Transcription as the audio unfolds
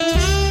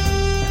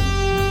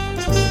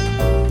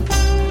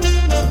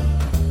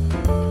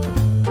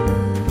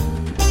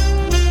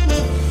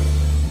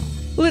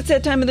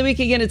that time of the week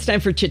again. It's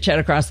time for Chit Chat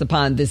Across the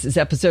Pond. This is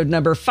episode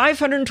number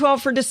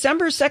 512 for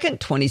December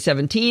 2nd,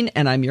 2017,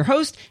 and I'm your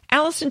host,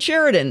 Allison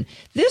Sheridan.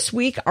 This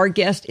week, our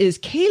guest is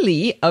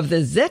Kaylee of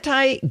the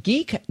Zettai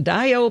Geek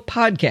Dio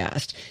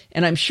podcast,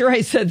 and I'm sure I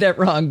said that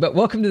wrong, but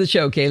welcome to the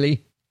show, Kaylee.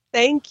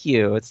 Thank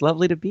you. It's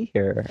lovely to be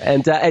here.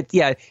 And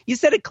yeah, you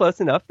said it close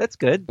enough. That's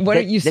good. Why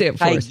don't you say it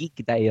for us? Zettai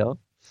Geek Dio.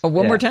 Oh,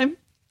 one more time?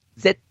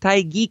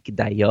 Zettai Geek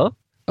Dio.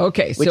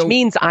 Okay. Which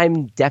means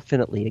I'm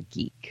definitely a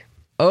geek.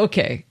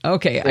 Okay.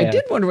 Yeah. I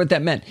did wonder what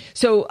that meant.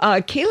 So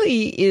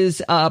Kaylee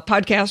is a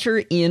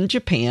podcaster in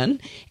Japan,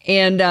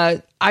 and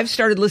I've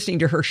started listening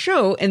to her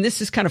show, and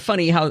this is kind of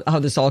funny how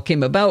this all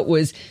came about.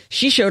 Was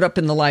she showed up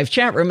in the live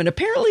chat room and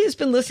apparently has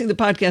been listening to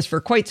the podcast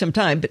for quite some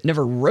time, but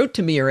never wrote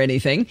to me or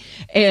anything.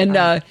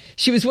 And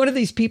she was one of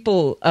these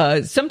people,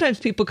 sometimes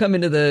people come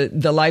into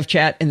the live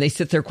chat and they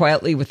sit there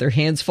quietly with their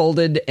hands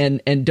folded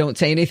and don't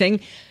say anything.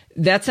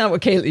 That's not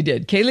what Kaylee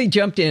did. Kaylee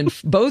jumped in,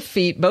 both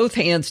feet, both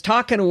hands,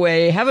 talking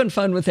away, having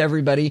fun with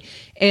everybody.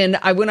 And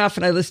I went off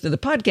and I listened to the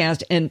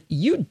podcast, and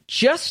you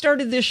just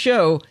started this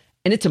show,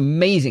 and it's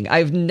amazing.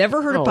 I've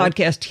never heard a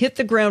podcast hit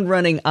the ground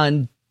running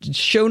on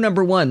show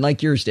number one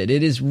like yours did.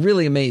 It is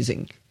really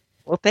amazing.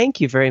 Well,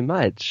 thank you very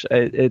much.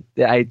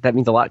 That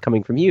means a lot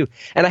coming from you.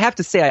 And I have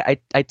to say,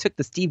 I took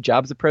the Steve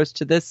Jobs approach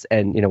to this,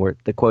 and where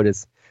the quote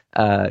is,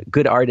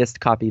 good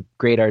artist copy,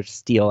 great artist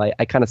steal.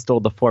 I kind of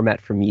stole the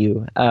format from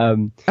you.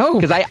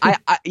 Because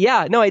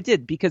I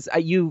did, because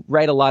you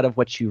write a lot of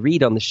what you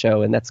read on the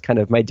show, and that's kind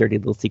of my dirty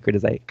little secret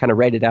is I kind of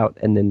write it out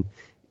and then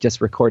just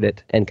record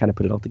it and kind of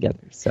put it all together.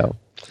 So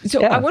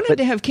I wanted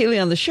to have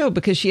Kaylee on the show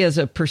because she has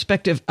a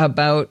perspective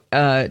about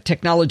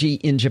technology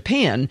in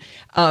Japan.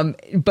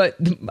 But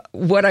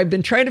what I've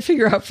been trying to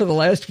figure out for the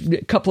last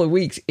couple of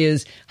weeks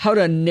is how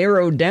to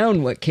narrow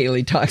down what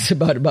Kaylee talks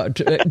about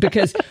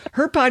because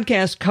her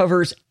podcast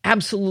covers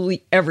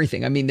absolutely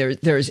everything. I mean,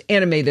 there's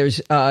anime,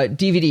 there's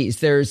DVDs,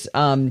 there's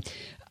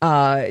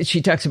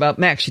she talks about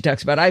Macs, she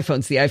talks about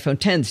iPhones, the iPhone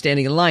 10,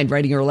 standing in line,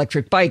 riding her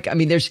electric bike. I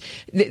mean,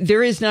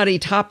 there is not a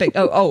topic.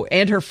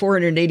 And her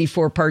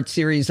 484-part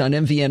series on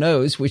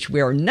MVNOs, which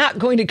we are not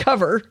going to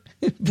cover.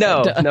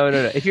 No.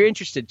 If you're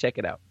interested, check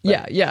it out.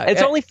 But yeah.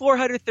 It's only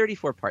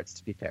 434 parts,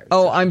 to be fair.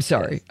 Oh, I'm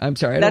sorry.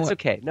 That's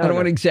okay. I don't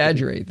want to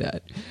exaggerate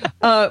that.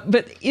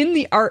 But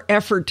in our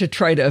effort to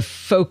try to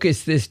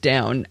focus this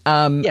down,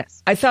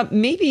 yes. I thought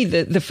maybe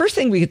the first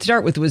thing we could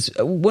start with was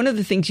one of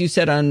the things you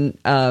said on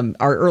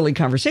our early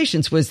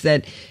conversations was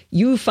that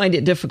you find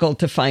it difficult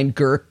to find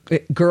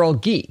girl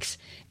geeks.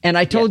 And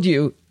I told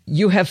you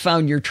have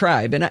found your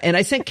tribe. And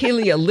I sent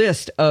Kaylee a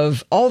list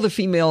of all the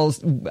female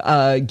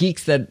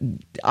geeks that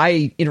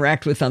I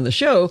interact with on the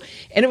show.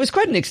 And it was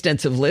quite an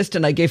extensive list.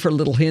 And I gave her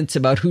little hints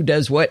about who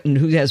does what and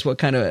who has what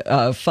kind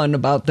of fun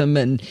about them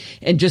and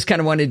just kind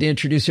of wanted to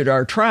introduce her to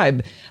our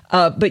tribe.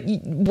 But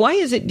why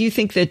is it, do you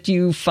think, that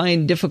you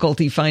find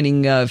difficulty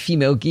finding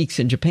female geeks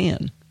in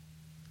Japan?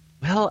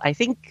 Well, I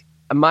think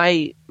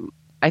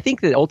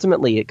that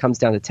ultimately it comes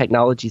down to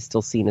technology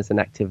still seen as an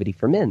activity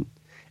for men.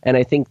 And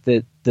I think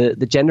that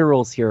the gender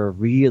roles here are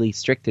really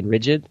strict and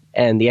rigid,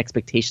 and the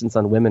expectations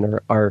on women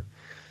are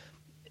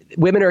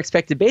women are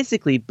expected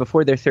basically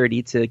before they're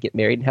 30 to get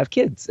married and have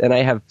kids. And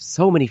I have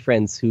so many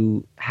friends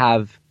who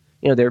have,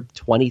 they're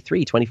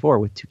 23, 24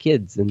 with 2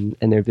 kids and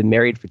they've been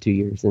married for 2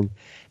 years.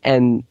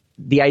 And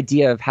the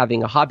idea of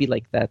having a hobby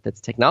like that's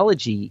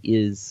technology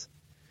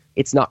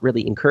it's not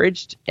really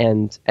encouraged.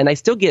 And I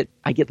still get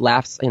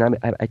laughs.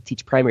 I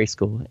teach primary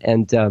school,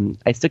 and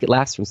I still get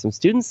laughs from some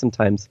students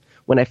sometimes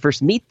when I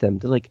first meet them.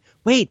 They're like,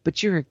 "Wait,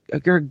 but you're a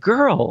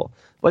girl.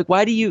 Like,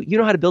 why do you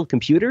know how to build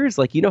computers?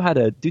 Like, you know how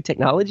to do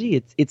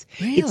technology?"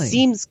 Really? It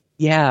seems,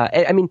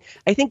 yeah. I mean,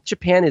 I think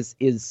Japan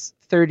is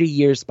 30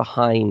 years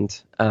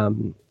behind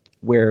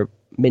where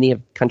many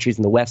of countries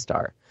in the West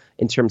are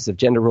in terms of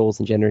gender roles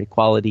and gender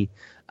equality.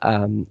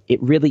 It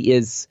really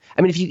is.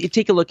 I mean, if you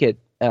take a look at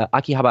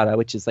Akihabara,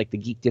 which is like the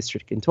geek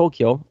district in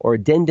Tokyo, or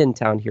Denden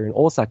Town here in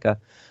Osaka,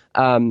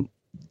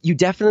 you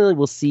definitely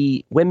will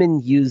see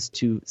women used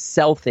to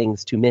sell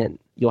things to men.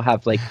 You'll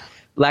have, like,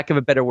 lack of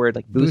a better word,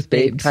 like booth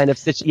babe kind of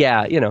situation.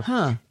 Yeah,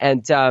 Huh.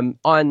 And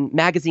on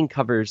magazine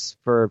covers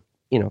for,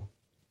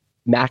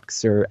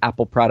 Macs or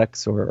Apple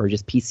products or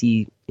just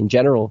PC in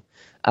general,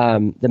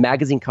 the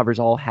magazine covers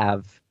all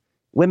have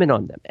women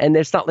on them, and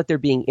it's not like they're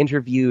being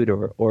interviewed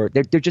or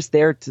they're just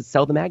there to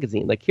sell the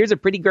magazine. Like, here's a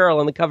pretty girl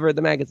on the cover of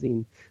the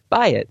magazine,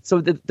 buy it. So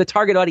the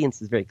target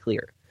audience is very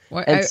clear.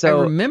 Well, I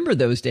remember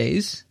those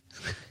days.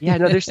 Yeah,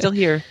 no, they're still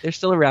here. They're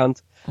still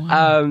around.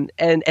 Wow.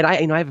 And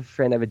I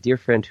have a dear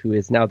friend who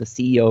is now the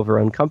CEO of her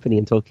own company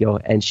in Tokyo,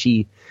 and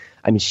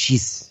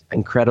she's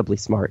incredibly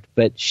smart,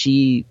 but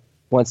she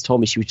once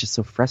told me she was just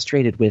so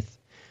frustrated with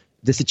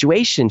the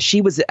situation.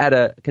 She was at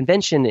a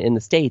convention in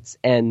the States,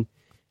 and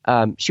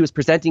she was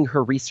presenting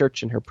her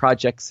research and her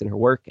projects and her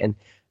work, and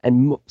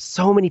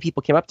so many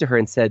people came up to her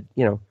and said,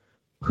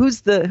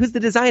 who's the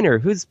designer?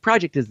 Whose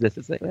project is this?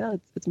 It's like, well,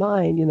 it's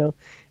mine,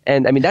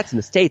 And I mean, that's in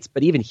the States,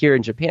 but even here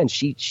in Japan,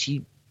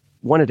 she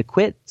wanted to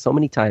quit so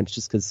many times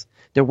just because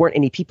there weren't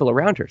any people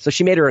around her. So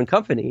she made her own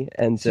company,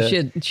 and so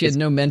she had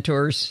no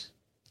mentors.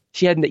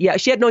 She had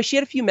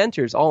a few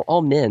mentors,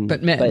 all men.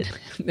 But men.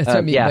 That's what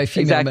I mean by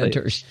female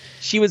mentors.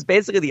 She was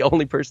basically the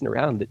only person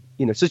around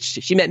that, so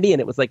she met me and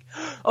it was like,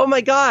 oh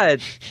my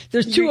God.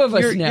 There's two of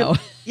us now.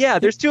 Yeah,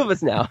 there's two of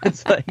us now.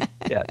 It's like,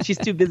 she's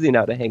too busy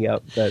now to hang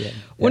out. But,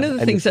 one of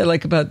the things I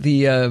like about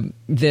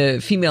the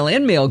female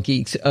and male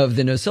geeks of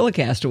the Nosilla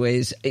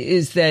Castaways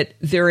is that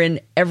they're in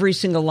every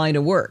single line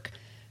of work.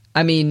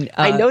 I mean,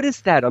 I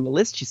noticed that on the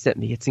list you sent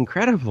me. It's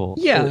incredible.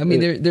 Yeah, I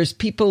mean, there's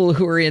people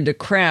who are into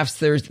crafts.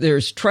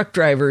 There's truck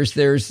drivers.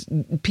 There's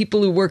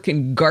people who work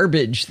in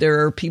garbage.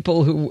 There are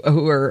people who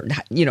are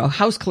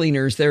house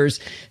cleaners.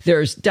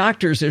 There's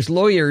doctors. There's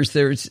lawyers.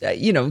 There's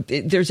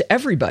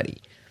everybody.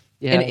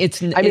 Yeah. And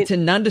it's a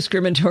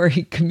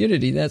non-discriminatory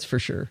community. That's for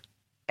sure.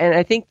 And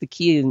I think the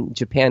key in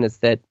Japan is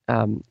that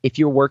if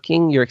you're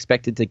working, you're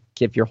expected to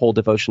give your whole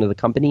devotion to the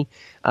company.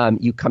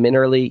 You come in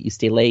early, you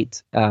stay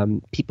late.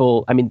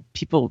 People,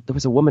 there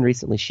was a woman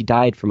recently, she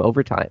died from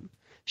overtime.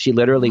 She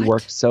literally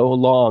worked so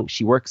long.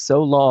 She worked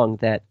so long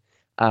that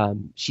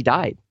she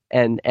died.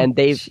 And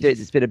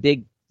it's been a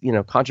big,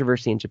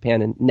 controversy in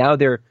Japan. And now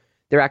there's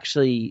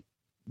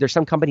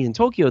some companies in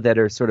Tokyo that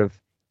are sort of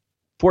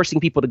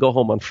forcing people to go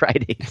home on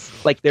Fridays.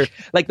 like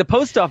the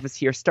post office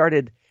here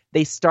started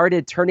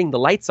turning the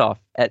lights off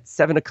at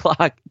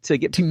 7:00 to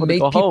get people to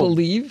go home. To make people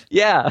leave?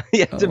 Yeah,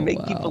 to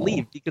make people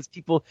leave, because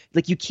people,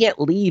 you can't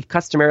leave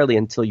customarily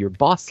until your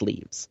boss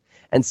leaves.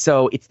 And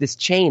so it's this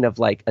chain of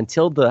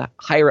until the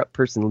higher up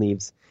person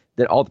leaves,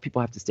 that all the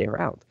people have to stay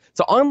around.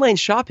 So online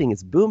shopping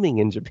is booming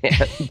in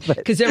Japan.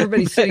 Because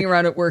everybody's sitting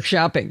around at work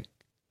shopping.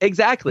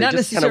 Exactly. Not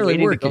just necessarily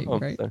kind of working, to go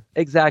home. right? So,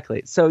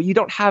 exactly. So you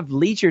don't have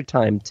leisure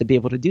time to be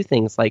able to do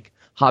things like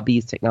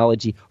hobbies,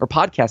 technology, or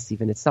podcasts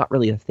even. It's not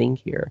really a thing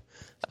here.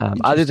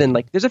 Other than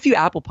there's a few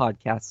Apple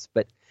podcasts,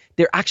 but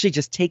they're actually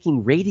just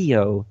taking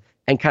radio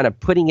and kind of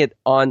putting it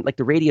on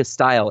the radio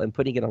style and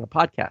putting it on a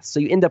podcast. So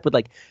you end up with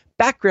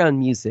background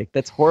music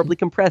that's horribly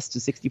compressed to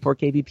 64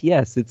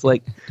 kbps. It's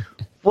like,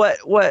 what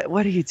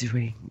are you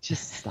doing?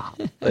 Just stop.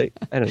 I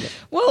don't know.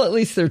 Well, at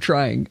least they're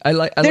trying. I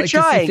like to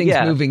see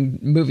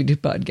things moving to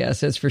podcasts.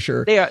 That's for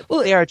sure. They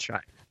are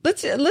trying.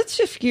 Let's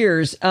shift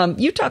gears.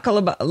 You talk a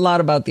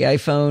lot about the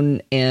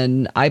iPhone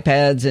and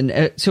iPads,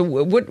 and so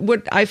what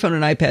iPhone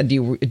and iPad do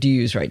you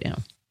use right now?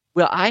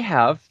 Well, I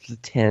have the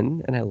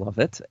 10, and I love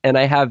it, and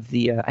I have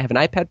I have an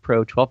iPad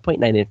Pro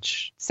 12.9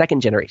 inch,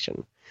 second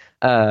generation,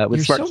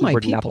 with smart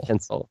keyboard and Apple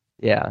Pencil.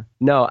 Yeah,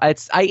 no, I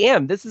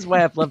am. This is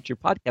why I've loved your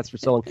podcast for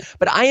so long.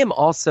 But I am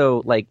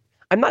also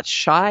I'm not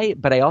shy,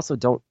 but I also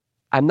don't.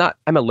 I'm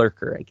a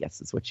lurker, I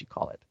guess is what you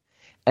call it,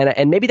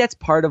 and maybe that's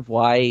part of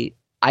why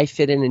I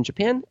fit in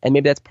Japan, and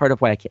maybe that's part of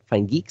why I can't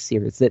find geeks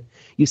here, is that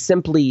you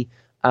simply,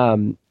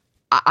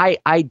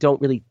 I don't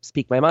really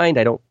speak my mind.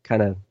 I don't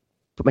kind of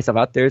put myself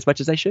out there as much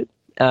as I should.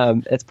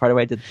 That's part of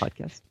why I did the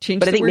podcast.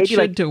 Change the word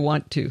should to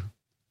want to.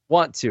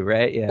 Want to,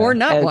 right? Yeah. Or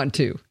not want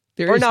to.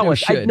 There is no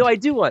should. I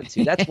do want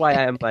to. That's why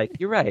I'm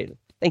you're right.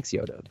 Thanks,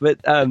 Yoda. But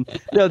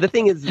no, the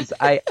thing is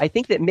I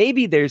think that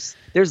maybe there's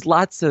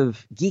lots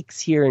of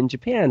geeks here in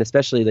Japan,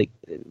 especially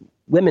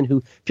women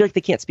who feel like they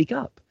can't speak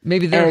up.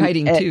 Maybe they're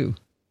hiding too.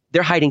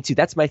 They're hiding too.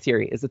 That's my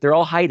theory, is that they're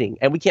all hiding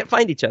and we can't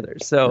find each other.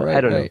 So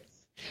I don't know.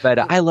 But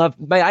I love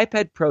my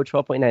iPad Pro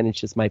 12.9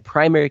 inch is my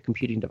primary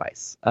computing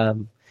device.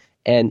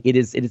 And it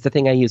is the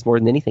thing I use more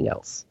than anything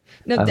else.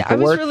 Now, I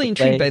was really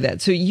intrigued by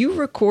that. So you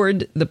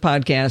record the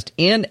podcast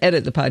and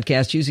edit the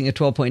podcast using a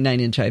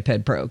 12.9 inch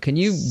iPad Pro. Can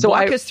you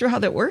walk us through how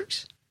that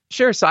works?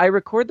 Sure. So I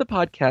record the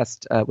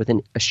podcast with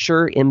a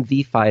Shure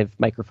MV5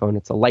 microphone.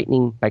 It's a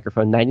Lightning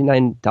microphone,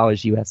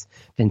 $99 US.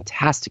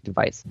 Fantastic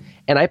device.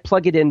 And I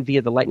plug it in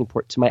via the Lightning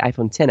port to my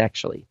iPhone 10,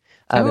 actually.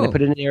 And I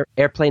put it in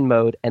airplane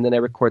mode, and then I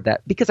record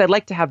that. Because I'd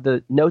like to have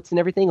the notes and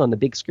everything on the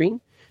big screen.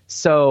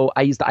 So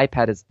I use the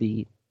iPad as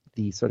the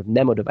sort of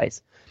memo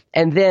device.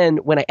 And then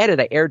when I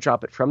edit, I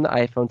airdrop it from the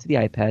iPhone to the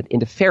iPad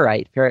into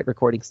Ferrite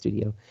Recording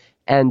Studio.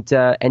 And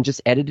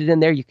just edit it in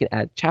there. You can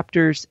add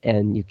chapters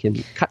and you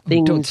can cut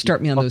things. Don't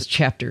start me on those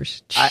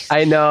chapters.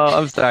 I know.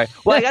 I'm sorry.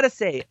 Well, I got to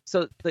say,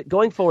 so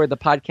going forward, the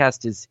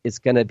podcast is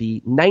going to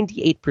be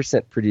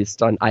 98%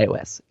 produced on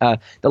iOS.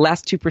 The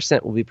last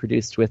 2% will be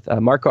produced with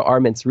Marco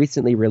Arment's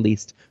recently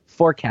released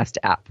Forecast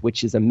app,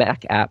 which is a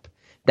Mac app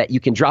that you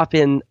can drop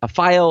in a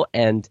file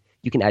and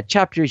you can add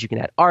chapters, you can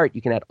add art,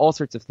 you can add all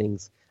sorts of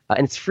things.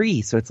 And it's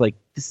free. So it's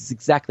this is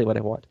exactly what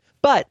I want.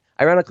 But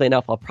ironically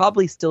enough, I'll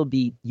probably still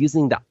be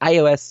using the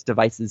iOS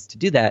devices to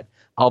do that.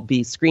 I'll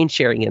be screen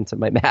sharing into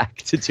my Mac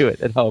to do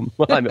it at home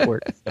while I'm at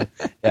work. So,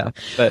 yeah.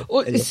 But,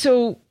 anyway.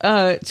 So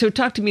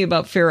talk to me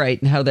about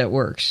Ferrite and how that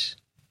works.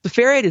 The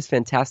Ferrite is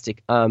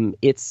fantastic.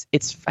 It's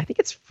I think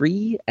it's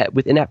free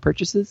with in-app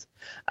purchases.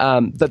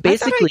 But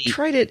basically, I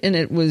tried it and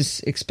it was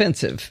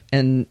expensive,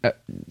 and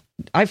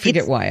I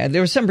forget why.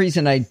 There was some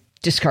reason I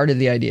discarded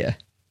the idea.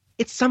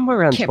 It's somewhere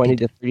around $20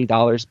 to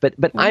 $30, but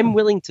wow. I'm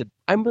willing to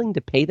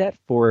pay that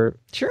for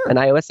an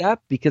iOS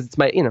app because it's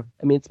my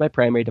it's my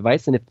primary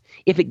device, and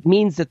if it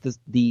means that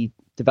the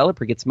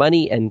developer gets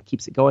money and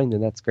keeps it going,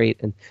 then that's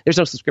great. And there's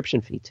no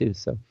subscription fee too.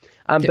 So,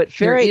 but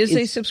Ferrite is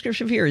a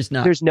subscription fee or is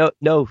not? There's no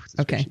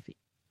subscription fee.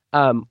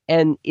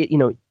 And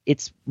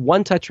it's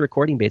one touch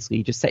recording basically.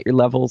 You just set your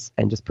levels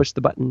and just push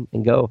the button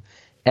and go.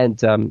 And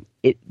the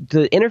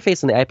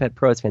interface on the iPad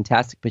Pro is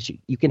fantastic, but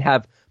you can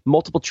have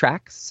multiple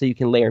tracks, so you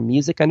can layer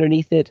music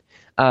underneath it.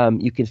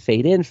 You can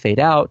fade in, fade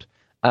out.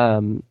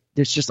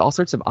 There's just all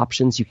sorts of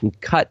options. You can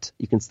cut.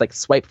 You can like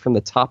swipe from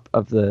the top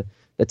of the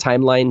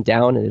timeline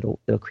down, and it'll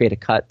create a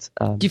cut.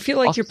 Do you feel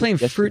like you're playing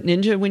Fruit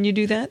Ninja when you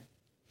do that?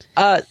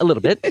 A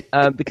little bit,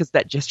 because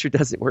that gesture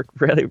doesn't work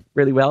really,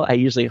 really well. I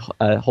usually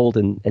hold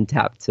and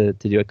tap to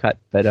do a cut.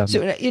 But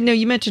so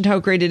you mentioned how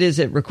great it is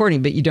at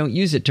recording, but you don't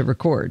use it to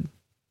record.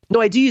 No,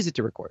 I do use it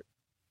to record.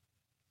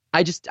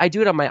 I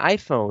do it on my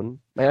iPhone.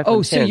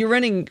 So you're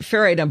running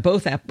Ferrite on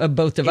both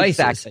devices.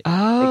 Exactly.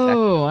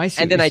 Oh, I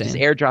see. And then I just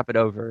AirDrop it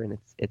over, and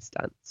it's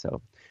done.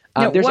 So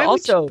now, there's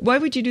why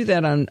would you do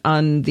that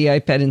on the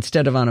iPad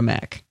instead of on a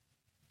Mac?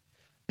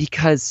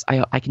 Because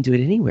I can do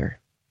it anywhere.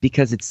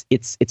 Because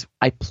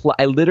I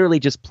literally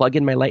just plug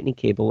in my Lightning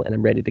cable and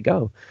I'm ready to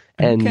go.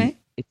 And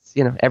it's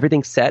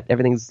everything's set,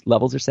 everything's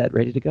levels are set,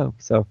 ready to go.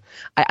 So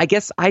I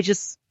guess I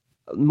just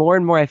more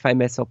and more I find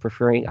myself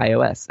preferring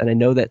iOS, and I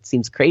know that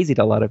seems crazy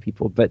to a lot of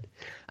people, but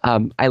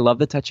I love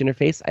the touch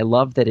interface. I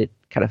love that it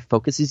kind of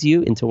focuses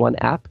you into one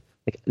app.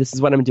 Like this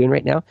is what I'm doing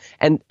right now,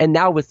 and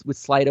now with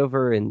slide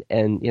over and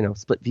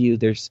split view,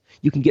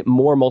 you can get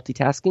more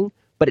multitasking,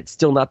 but it's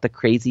still not the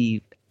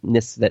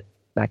craziness that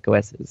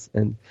macOS is.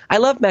 And I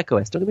love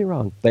macOS, don't get me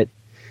wrong, but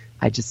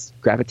I just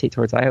gravitate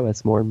towards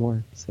iOS more and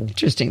more. So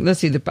interesting.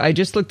 Let's see. I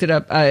just looked it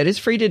up. It is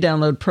free to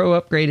download. Pro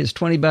upgrade is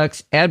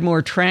 $20. Add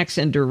more tracks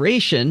and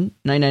duration,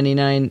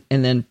 $9.99,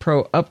 and then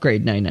Pro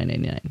upgrade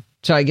 $9.99.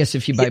 So I guess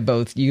if you buy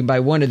both, you can buy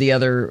one or the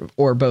other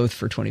or both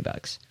for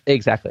 $20.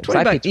 Exactly.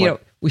 $20.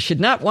 We should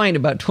not whine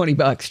about $20.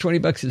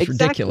 $20 is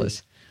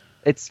ridiculous.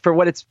 It's for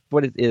what it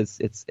is.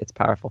 It's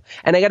powerful.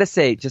 And I got to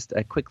say, just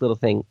a quick little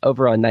thing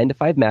over on 9 to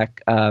 5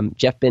 Mac.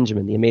 Jeff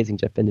Benjamin, the amazing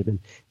Jeff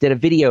Benjamin, did a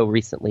video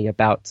recently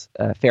about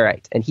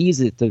Ferrite, and he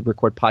uses it to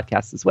record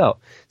podcasts as well.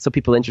 So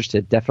people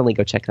interested, definitely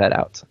go check that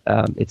out.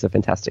 It's a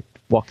fantastic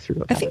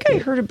walkthrough. I think I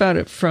heard about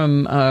it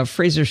from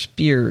Fraser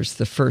Spears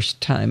the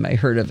first time I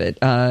heard of it.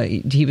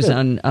 He was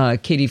on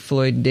Katie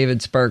Floyd,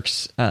 David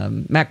Sparks,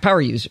 Mac Power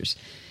Users,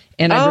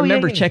 and I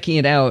remember checking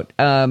it out.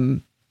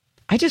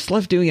 I just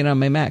love doing it on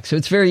my Mac, so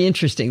it's very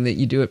interesting that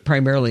you do it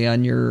primarily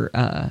on your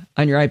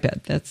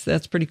iPad.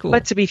 That's pretty cool.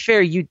 But to be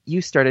fair,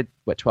 you started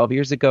 12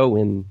 years ago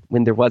when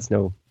there was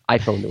no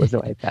iPhone, there was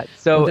no iPad.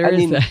 So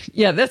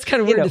that's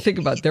kind of weird to think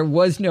about. There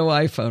was no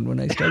iPhone when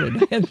I started. I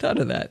hadn't thought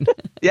of that.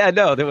 Yeah,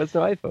 no, there was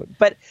no iPhone.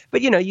 But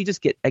you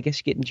just get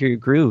into your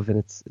groove, and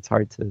it's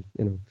hard to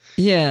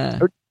Yeah.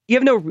 You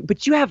have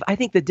but you have, I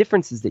think the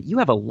difference is that you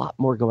have a lot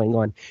more going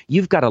on.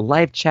 You've got a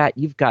live chat.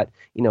 You've got,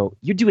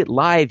 you do it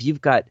live. You've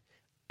got,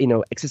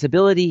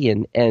 accessibility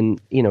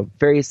and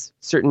various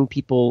certain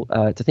people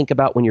to think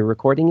about when you're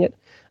recording it,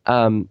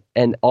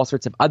 and all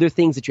sorts of other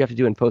things that you have to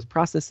do in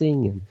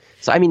post-processing. And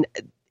so,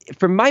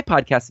 for my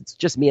podcast, it's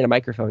just me and a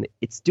microphone.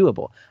 It's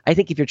doable. I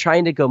think if you're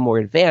trying to go more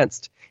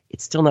advanced,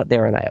 it's still not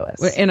there on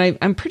iOS. And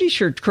I'm pretty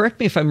sure, correct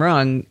me if I'm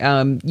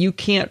wrong, you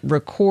can't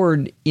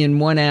record in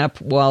one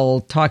app while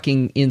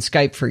talking in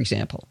Skype, for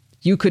example.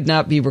 You could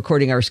not be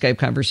recording our Skype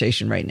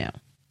conversation right now.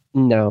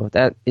 No,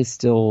 that is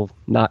still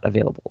not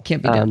available.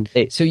 Can't be done.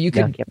 So you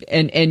could,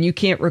 and you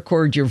can't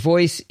record your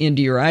voice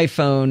into your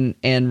iPhone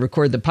and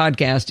record the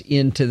podcast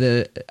into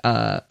the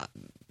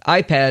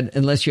iPad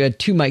unless you had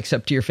two mics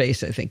up to your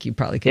face. I think you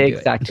probably could do it.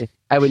 Exactly.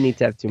 I would need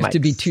to have two mics. To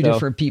be two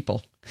different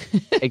people.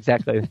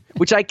 Exactly.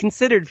 Which I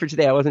considered for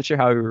today. I wasn't sure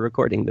how we were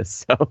recording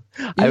this. So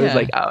I was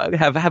like, I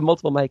have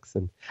multiple mics.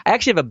 And I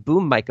actually have a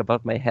boom mic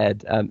above my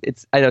head. I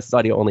know it's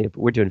audio only, but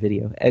we're doing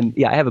video. And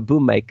I have a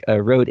boom mic,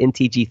 a Rode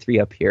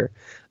NTG3 up here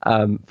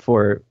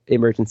for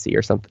emergency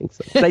or something.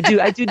 So but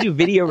I do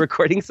video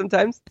recording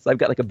sometimes. So I've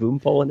got like a boom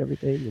pole and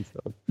everything. And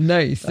so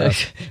nice.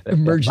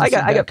 Emergency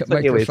backup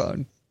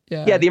microphone.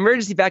 Yeah, the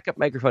emergency backup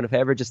microphone if I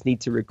ever just need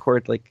to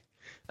record like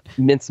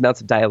immense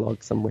amounts of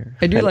dialogue somewhere.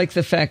 I do like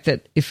the fact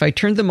that if I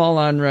turned them all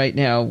on right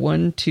now,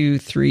 1, 2,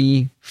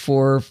 3,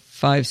 4,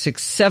 5,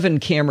 6, 7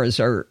 cameras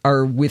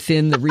are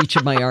within the reach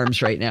of my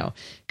arms right now,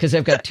 because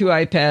I've got 2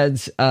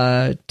 iPads,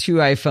 2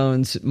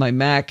 iPhones, my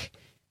Mac,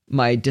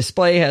 my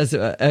display has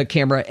a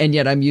camera, and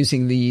yet I'm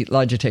using the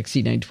Logitech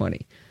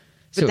C920.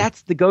 But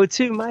that's the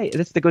go-to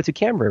that's the go-to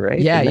camera, right?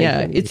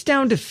 Yeah. It's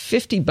down to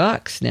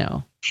 $50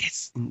 now.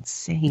 It's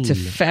insane. It's a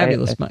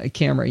fabulous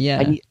camera.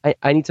 Yeah.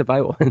 I need to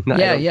buy one.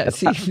 Yeah.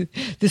 See,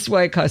 this is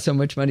why it costs so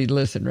much money to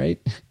listen,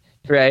 right?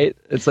 Right.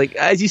 It's like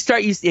as you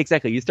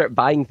start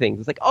buying things.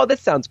 It's like, oh, that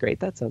sounds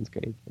great. That sounds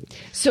great.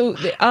 So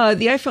the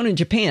iPhone in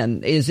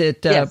Japan, is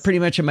it pretty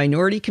much a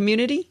minority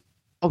community?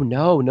 Oh,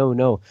 no.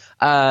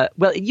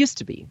 Well, it used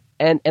to be.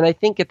 And I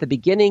think at the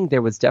beginning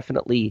there was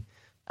definitely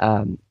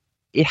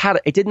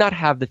it did not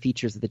have the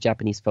features that the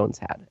Japanese phones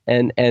had.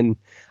 And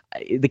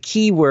the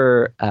key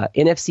were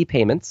NFC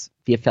payments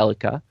via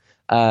Felica,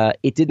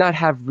 It did not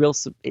have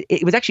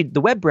it was actually,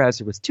 the web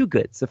browser was too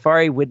good.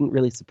 Safari wouldn't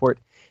really support.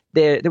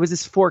 There was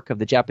this fork of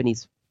the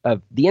Japanese,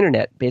 of the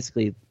internet.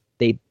 Basically,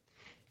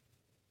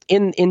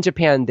 in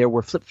Japan, there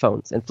were flip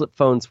phones, and flip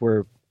phones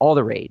were all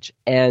the rage.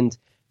 And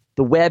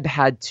the web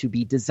had to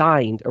be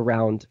designed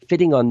around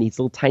fitting on these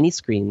little tiny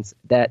screens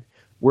that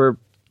were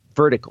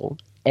vertical,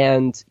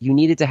 and you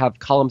needed to have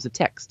columns of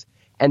text.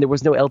 And there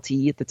was no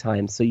LTE at the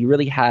time, so you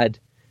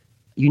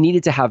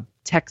needed to have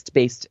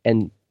text-based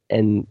and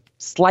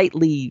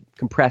slightly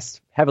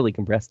compressed, heavily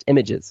compressed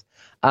images.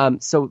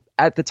 So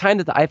at the time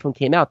that the iPhone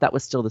came out, that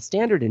was still the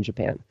standard in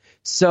Japan.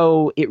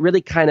 So it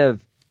really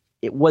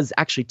it was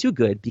actually too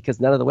good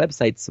because none of the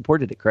websites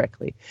supported it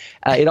correctly.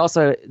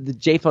 The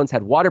J phones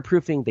had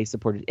waterproofing. They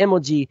supported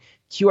emoji,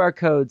 QR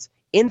codes,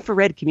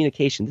 infrared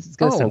communication. This is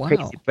going to sound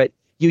crazy, but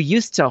you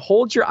used to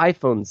hold your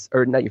iPhones,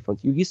 or not your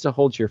phones, you used to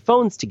hold your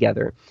phones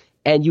together,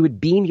 and you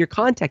would beam your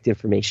contact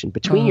information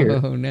between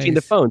between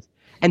the phones.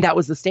 And that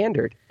was the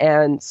standard.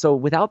 And so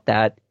without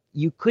that,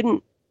 you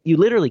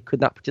literally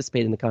could not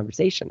participate in the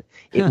conversation.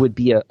 It would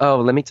be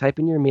let me type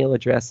in your email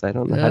address. I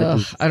don't know how to do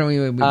this. I don't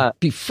even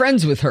be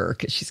friends with her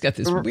because she's got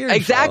this weird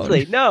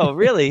Exactly. phone. No,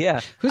 really, yeah.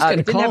 Who's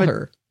going to call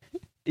her?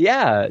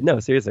 Yeah, no,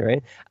 seriously,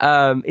 right?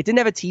 It didn't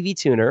have a TV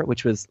tuner,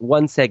 which was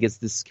OneSeg is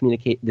this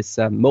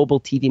mobile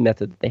TV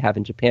method that they have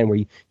in Japan where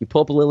you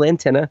pull up a little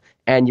antenna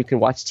and you can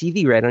watch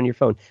TV right on your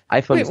phone.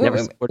 iPhone never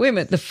supported. Wait a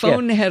minute, the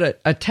phone had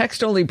a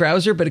text-only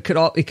browser, but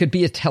it could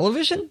be a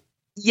television?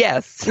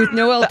 Yes. With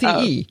no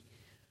LTE?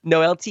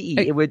 No LTE.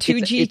 It would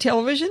 2G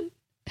television?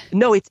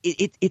 No,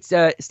 it's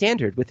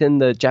standard within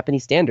the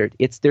Japanese standard.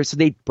 So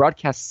they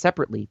broadcast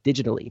separately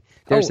digitally.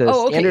 There's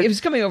okay. It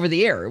was coming over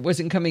the air. It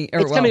wasn't coming.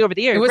 Coming over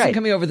the air. It wasn't right.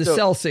 coming over the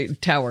cell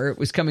tower. It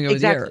was coming over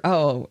the air.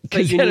 Oh,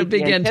 because you had a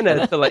big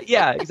antenna.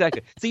 Yeah,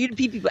 exactly. So you'd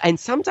be people, and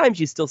sometimes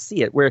you still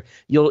see it where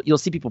you'll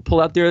see people pull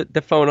out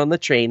the phone on the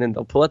train and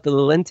they'll pull out the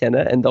little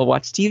antenna and they'll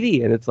watch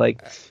TV, and it's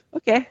like,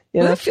 okay,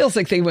 that feels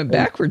like they went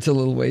backwards a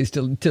little ways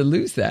to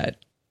lose that.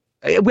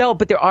 Well,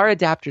 but there are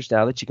adapters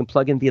now that you can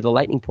plug in via the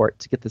Lightning port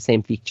to get the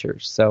same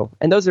features. So,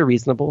 and those are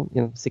reasonable,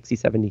 60,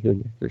 70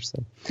 hunya or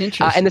so.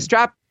 Interesting. And the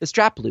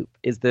strap loop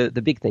is the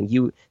big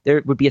thing.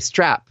 There would be a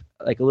strap,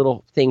 like a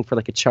little thing for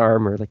like a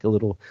charm or like a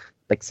little,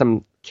 like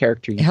some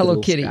character.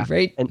 Hello Kitty, strap.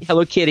 right? And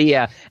Hello Kitty,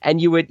 yeah.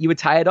 And you would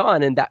tie it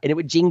on, and it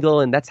would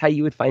jingle, and that's how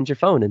you would find your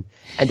phone.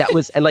 And that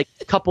was, and like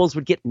couples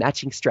would get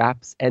matching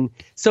straps. And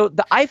so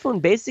the iPhone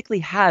basically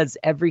has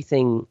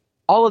everything.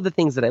 All of the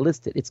things that I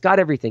listed, it's got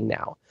everything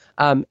now.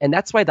 And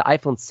that's why the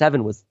iPhone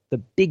 7 was the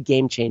big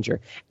game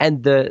changer.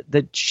 And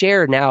the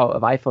share now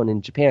of iPhone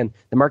in Japan,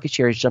 the market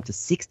share has jumped to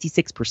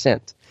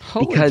 66%.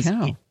 Holy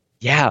cow.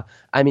 Yeah,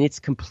 I mean, it's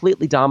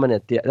completely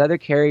dominant. The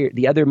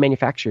other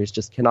manufacturers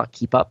just cannot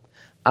keep up.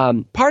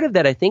 Part of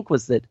that, I think,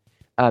 was that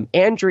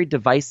Android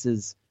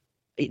devices,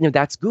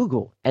 that's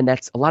Google, and a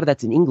lot of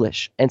that's in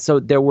English. And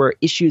so there were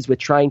issues with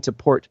trying to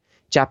port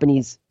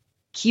Japanese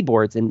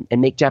keyboards and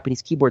make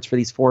Japanese keyboards for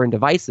these foreign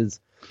devices.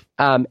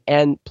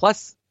 And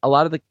plus, a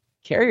lot of the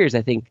carriers,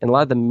 I think, and a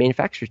lot of the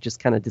manufacturers just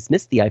kind of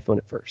dismissed the iPhone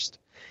at first.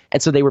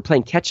 And so they were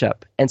playing catch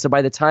up. And so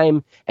by the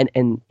time,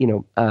 Son-san,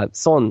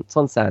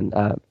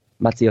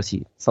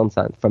 Matsuyoshi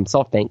Son-san from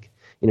SoftBank,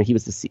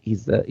 he's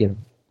the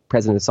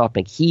president of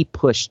SoftBank. He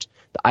pushed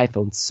the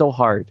iPhone so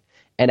hard.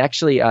 And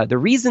actually, the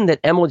reason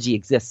that emoji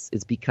exists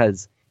is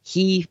because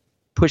he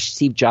pushed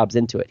Steve Jobs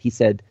into it. He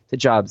said to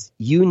Jobs,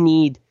 you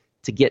need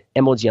to get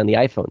emoji on the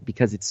iPhone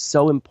because it's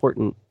so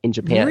important in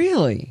Japan.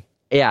 Really?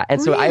 Yeah.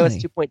 And so iOS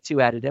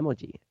 2.2 added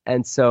emoji.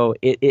 And so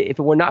if it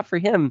were not for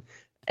him,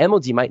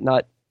 emoji might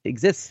not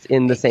exist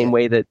in the same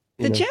way that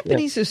the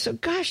Japanese are so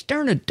gosh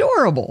darn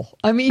adorable.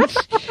 I mean,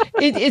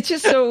 it's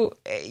just so,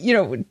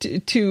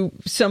 to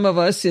some of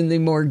us in the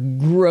more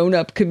grown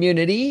up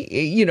community,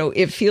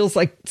 it feels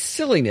like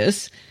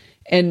silliness.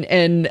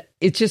 And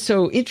it's just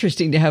so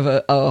interesting to have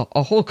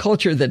a whole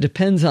culture that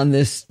depends on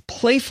this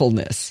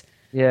playfulness.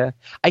 Yeah,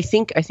 I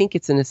think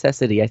it's a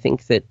necessity. I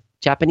think that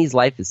Japanese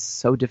life is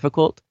so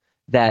difficult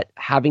that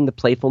having the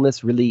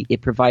playfulness really it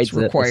provides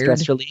a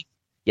stress relief.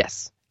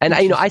 Yes, and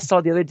I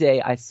saw the other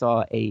day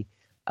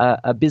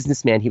a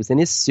businessman. He was in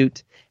his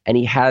suit and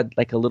he had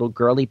like a little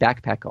girly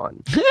backpack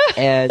on,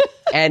 and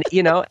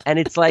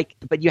it's like,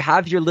 but you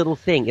have your little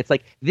thing. It's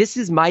like, this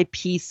is my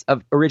piece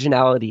of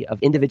originality,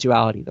 of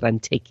individuality that I'm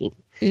taking,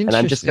 and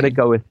I'm just going to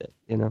go with it.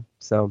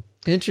 So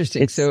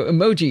interesting. So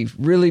emoji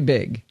really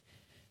big.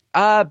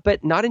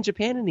 But not in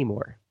Japan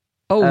anymore.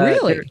 Oh,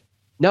 really?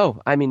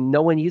 No, I mean,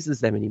 no one uses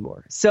them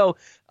anymore. So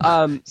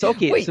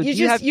okay. Wait, so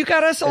you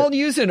got us all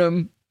using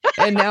them,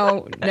 and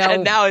now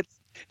and now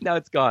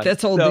it's gone.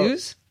 That's old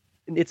news.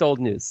 It's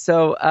old news.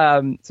 So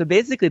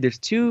basically, there's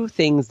two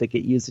things that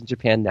get used in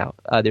Japan now.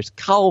 There's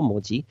kao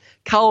moji.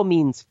 Kao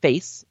means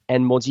face,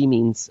 and moji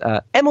means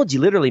emoji.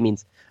 Literally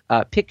means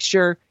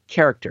picture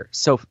character.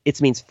 So it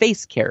means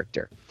face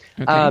character.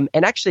 Okay.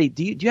 And actually,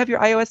 do you have your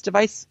iOS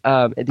device?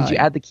 Did you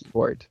add the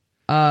keyboard?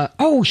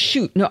 Oh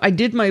shoot! No, I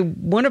did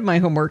one of my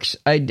homeworks.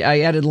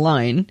 I added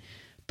line,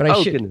 but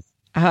I should. Goodness.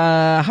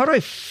 How do I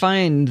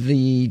find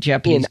the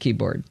Japanese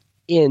keyboard?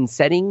 in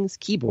settings,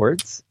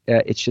 keyboards,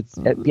 it should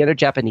be under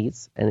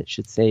Japanese, and it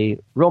should say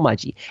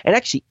Romaji. And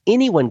actually,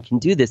 anyone can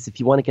do this if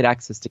you want to get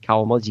access to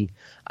Kawamoji,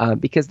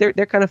 because they're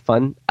kind of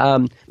fun.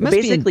 Must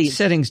basically, be in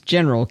settings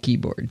general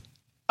keyboard.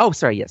 Oh,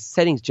 sorry, yes,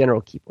 settings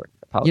general keyboard.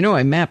 Apologies.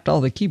 I mapped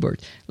all the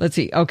keyboards. Let's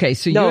see. Okay,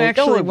 so no, you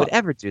actually no one would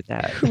ever do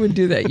that. Who would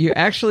do that? You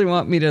actually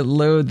want me to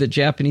load the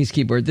Japanese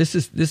keyboard?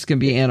 This can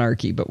be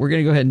anarchy, but we're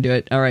going to go ahead and do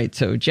it. All right.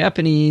 So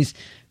Japanese,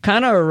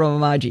 kana or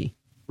Romaji?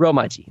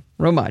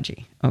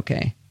 Romaji.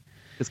 Okay.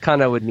 Because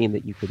kana would mean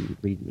that you couldn't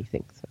read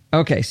anything. So.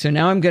 Okay. So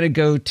now I'm going to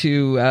go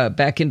to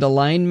back into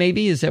line.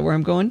 Maybe is that where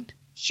I'm going?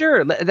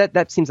 Sure.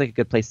 That seems like a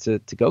good place to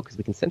go because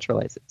we can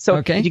centralize it. So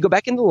if you go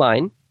back into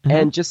line.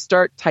 And just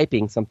start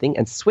typing something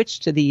and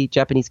switch to the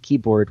Japanese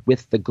keyboard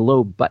with the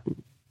globe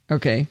button.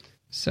 Okay.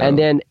 So and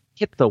then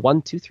hit the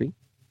 1, 2, 3.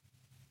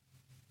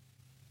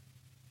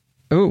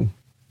 Oh,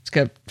 it's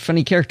got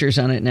funny characters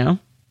on it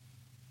now.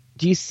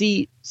 Do you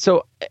see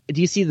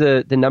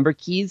the number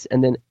keys?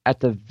 And then at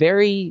the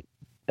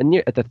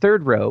at the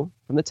third row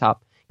from the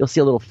top, you'll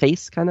see a little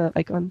face kind of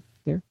icon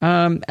there.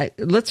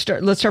 Let's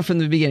start from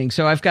the beginning.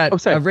 So I've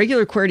got a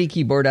regular QWERTY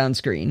keyboard on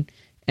screen.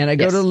 And I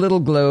go to the little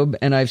globe,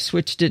 and I've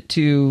switched it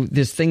to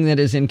this thing that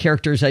is in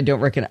characters I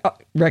don't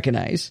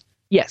recognize.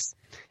 Yes.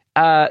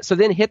 So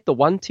then hit the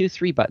 1, 2,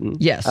 3 button.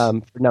 Yes.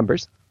 For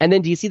numbers. And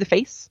then do you see the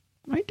face?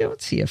 I don't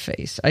see a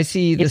face. I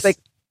see this. It's like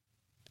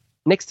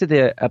next to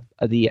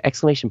the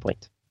exclamation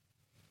point.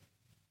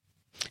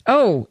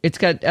 Oh, it's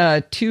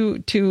got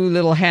two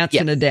little hats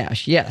and a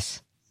dash.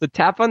 Yes. So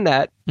tap on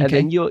that, and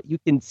then you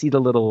can see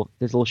there's a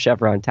little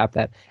chevron. Tap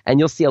that, and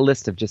you'll see a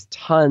list of just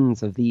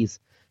tons of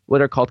these. What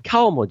are called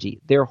kawamoji.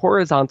 They're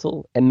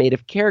horizontal and made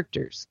of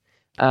characters.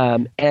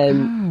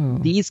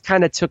 These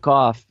kind of took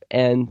off,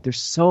 and there's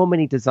so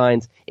many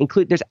designs.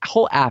 There's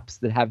whole apps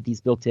that have these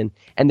built in,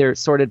 and they're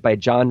sorted by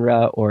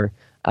genre or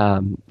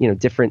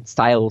different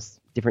styles,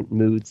 different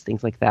moods,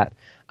 things like that.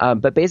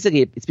 But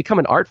basically, it's become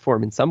an art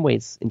form in some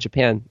ways in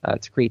Japan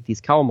to create these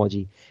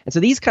kawamoji. And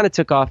so these kind of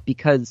took off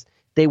because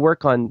they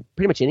work on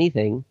pretty much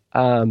anything.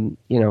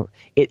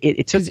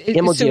 It took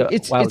emoji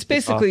a while. It's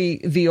basically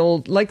the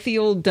old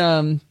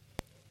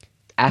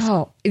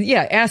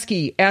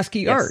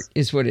ASCII art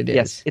is what it is.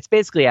 Yes, it's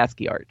basically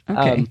ASCII art.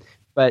 Okay.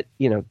 But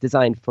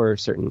designed for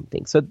certain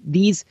things. So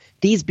these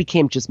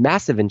became just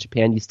massive in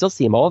Japan. You still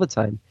see them all the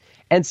time,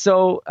 and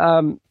so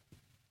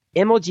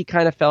emoji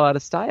kind of fell out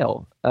of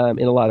style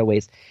in a lot of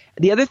ways.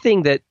 The other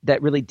thing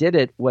that really did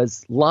it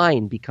was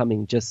Line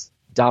becoming just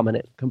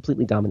dominant,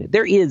 completely dominant.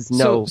 There is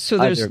no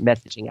other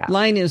messaging app.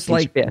 Line is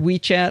like Japan.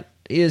 WeChat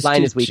is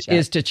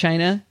to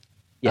China.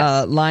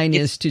 Yes. Line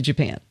is to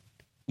Japan.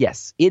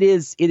 Yes, it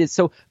is.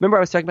 So remember I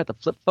was talking about the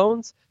flip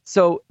phones?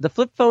 So the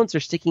flip phones are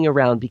sticking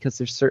around because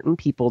there's certain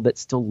people that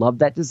still love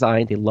that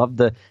design. They love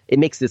it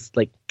makes this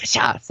like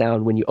kasha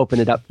sound when you open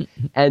it up.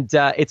 And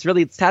it's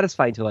really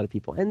satisfying to a lot of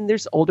people. And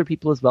there's older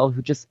people as well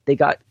who they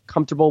got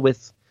comfortable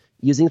with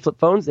using flip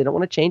phones. They don't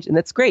want to change, and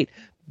that's great.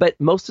 But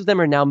most of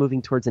them are now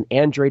moving towards an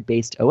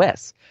Android-based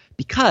OS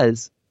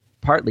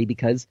partly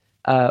because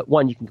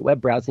one, you can go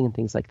web browsing and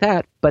things like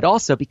that, but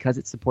also because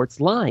it supports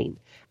Line.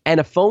 And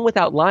a phone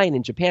without Line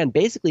in Japan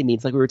basically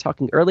means, like we were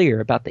talking earlier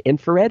about the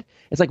infrared.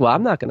 It's like, well,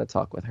 I'm not going to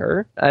talk with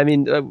her. I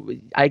mean,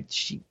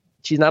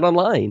 she's not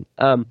online.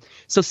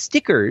 So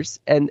stickers,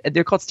 and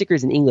they're called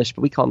stickers in English,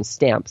 but we call them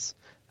stamps.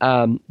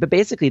 But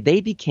basically,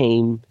 they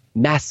became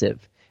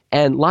massive.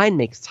 And Line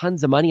makes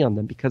tons of money on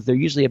them because they're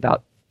usually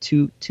about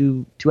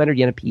 200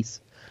 yen a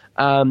piece.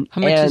 How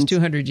much is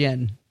 200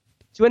 yen?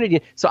 200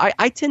 yen. So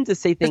I tend to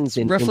say things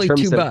in roughly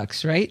terms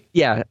 $2, right?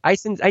 Yeah, I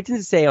tend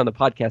to say on the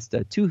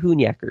podcast 2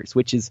 hunyakers,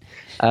 which is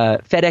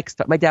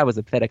FedEx. My dad was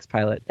a FedEx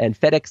pilot, and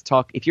FedEx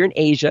talk. If you're in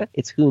Asia,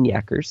 it's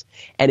hunyakers,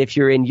 and if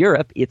you're in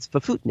Europe, it's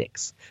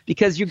fafutniks,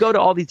 because you go to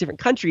all these different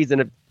countries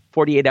in a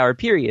 48-hour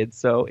period,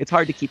 so it's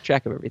hard to keep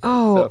track of everything.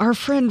 Oh, our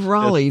friend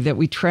Raleigh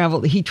he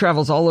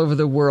travels all over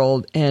the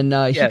world, and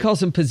he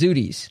calls them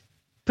pazooties.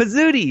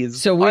 Pazooties.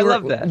 So I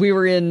love that. We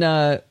were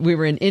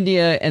in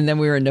India, and then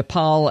we were in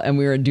Nepal, and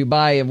we were in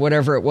Dubai, and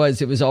whatever it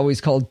was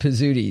always called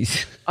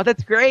pazooties. Oh,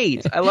 that's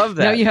great! I love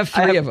that. Now you have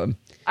three of them.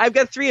 I've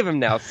got 3 of them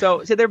now.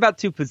 So they're about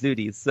 2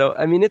 pazooties. So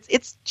I mean,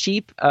 it's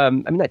cheap. I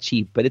mean, not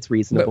cheap, but it's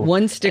reasonable. But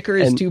one sticker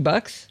is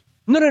 $2?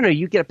 No.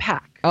 You get a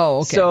pack. Oh,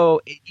 okay.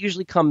 So it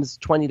usually comes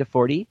 20 to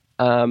 40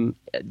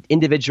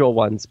 individual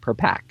ones per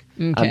pack.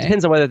 Okay.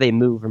 Depends on whether they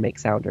move or make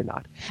sound or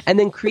not. And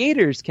then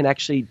creators can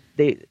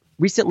they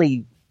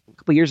recently, a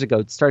couple years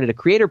ago, started a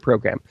creator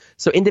program.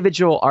 So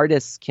individual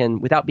artists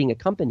can, without being a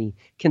company,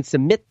 can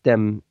submit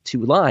them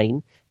to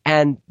Line,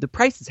 and the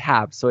price is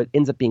halved. So it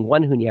ends up being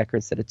 1 hunyaker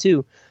instead of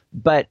 2.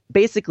 But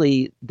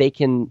basically, they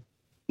can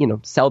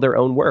sell their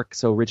own work,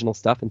 so original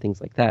stuff and things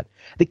like that.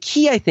 The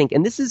key, I think,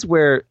 and this is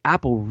where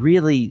Apple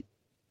really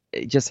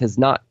just has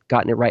not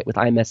gotten it right with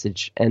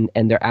iMessage and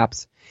their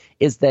apps,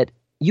 is that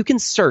you can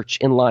search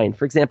in Line.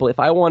 For example, if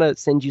I want to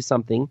send you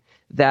something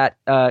that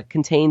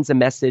contains a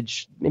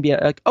message, maybe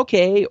like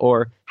okay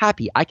or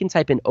happy, I can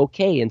type in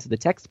okay into the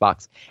text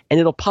box, and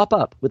it'll pop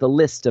up with a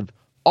list of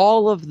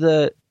all of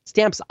the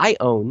stamps I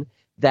own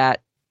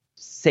that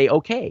say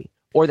okay,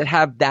 or that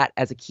have that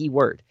as a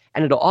keyword.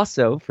 And it'll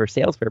also, for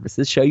sales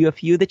purposes, show you a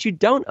few that you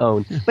don't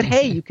own. But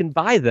hey, you can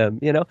buy them,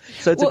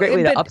 So it's a great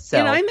way to upsell.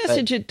 In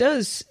iMessage, it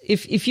does.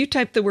 If you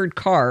type the word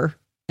car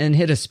and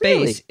hit a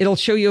space, it'll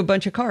show you a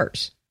bunch of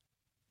cars.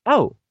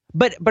 Oh,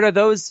 but are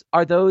those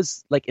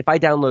like if I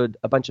download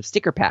a bunch of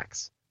sticker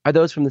packs, are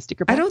those from the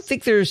sticker packs? I don't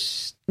think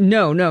there's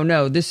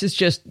no. This is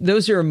just,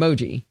 those are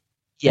emoji.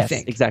 Yes,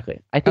 exactly.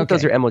 I think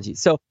those are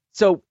emojis.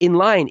 So in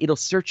line, it'll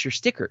search your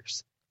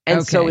stickers.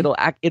 And so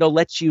it'll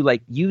let you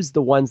like use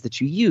the ones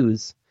that you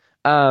use.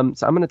 So I'm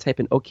going to type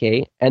in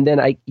okay, and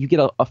then you get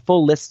a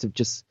full list of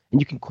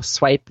and you can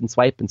swipe and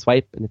swipe and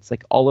swipe, and it's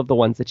like all of the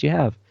ones that you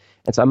have.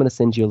 And so I'm going to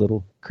send you a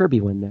little Kirby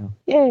one now.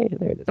 Yay,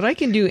 there it is. But I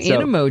can do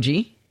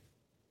Animoji.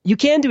 You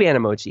can do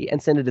Animoji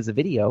and send it as a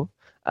video.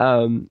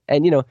 And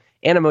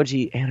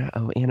Animoji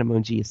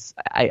is,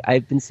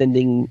 I've been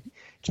sending.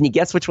 Can you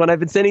guess which one I've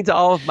been sending to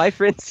all of my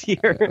friends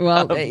here?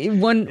 Well,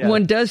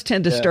 one does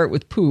tend to start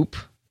with poop.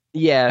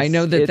 Yes, I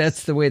know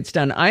that's the way it's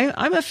done.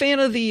 I'm a fan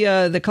of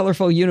the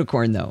colorful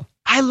unicorn, though.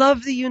 I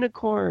love the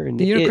unicorn.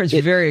 The unicorn's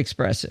very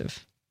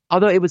expressive.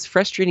 Although it was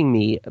frustrating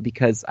me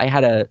because I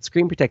had a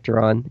screen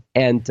protector on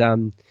and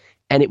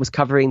it was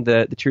covering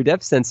the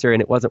TrueDepth sensor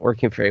and it wasn't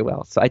working very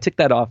well. So I took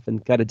that off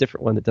and got a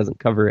different one that doesn't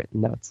cover it,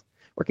 and now it's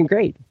working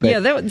great.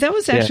 But, that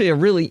was actually a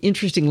really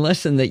interesting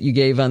lesson that you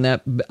gave on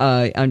that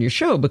on your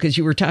show, because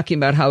you were talking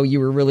about how you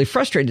were really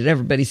frustrated.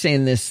 Everybody's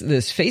saying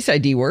this Face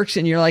ID works,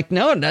 and you're like,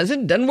 no, it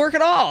doesn't work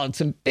at all.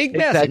 It's a big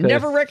mess. Exactly. It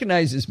never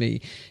recognizes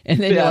me. And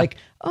then you're like,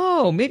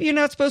 oh, maybe you're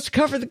not supposed to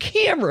cover the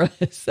camera.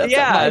 That's what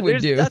I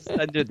would do. That's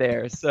under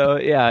there. So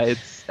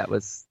that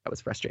was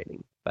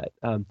frustrating. But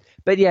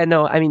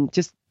I mean,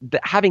 just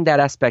having that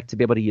aspect to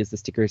be able to use the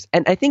stickers.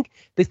 And I think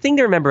the thing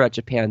to remember about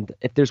Japan,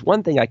 if there's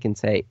one thing I can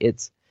say,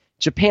 it's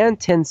Japan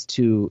tends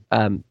to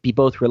be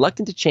both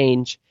reluctant to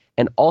change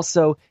and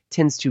also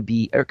tends to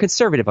be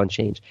conservative on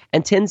change,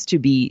 and tends to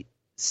be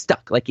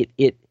stuck. Like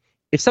it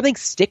if something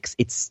sticks,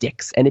 it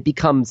sticks, and it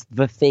becomes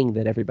the thing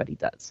that everybody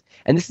does.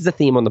 And this is a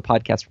theme on the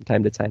podcast from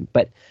time to time.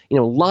 But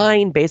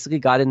Line basically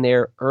got in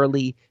there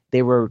early.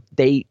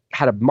 They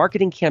had a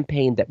marketing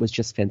campaign that was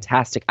just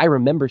fantastic. I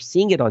remember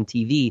seeing it on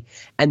TV,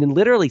 and then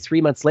literally 3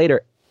 months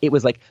later, it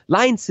was like,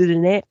 line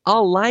surene,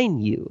 I'll line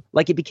you.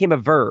 Like it became a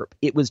verb.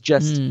 It was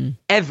just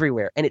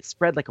everywhere, and it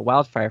spread like a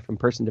wildfire from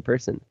person to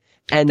person.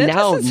 And that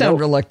now doesn't sound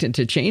reluctant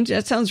to change.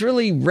 That sounds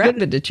really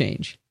rapid to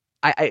change.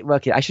 I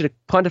should have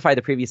quantified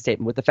the previous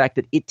statement with the fact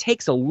that it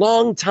takes a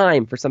long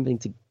time for something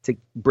to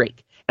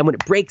break. And when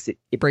it breaks, it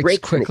breaks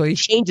quickly. And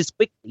it changes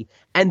quickly.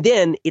 And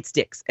then it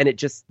sticks. And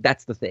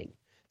that's the thing.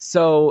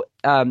 So,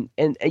 and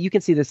you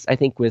can see this, I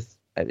think, with,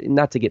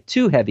 not to get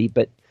too heavy,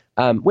 but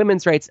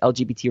women's rights,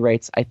 LGBT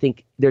rights. I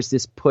think there's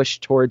this push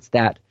towards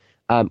that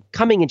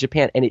coming in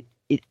Japan. And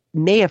it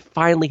may have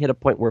finally hit a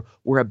point where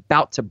we're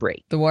about to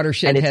break. The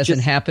watershed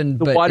hasn't happened,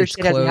 but it's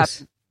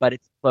close. But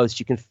it's close.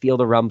 You can feel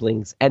the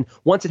rumblings. And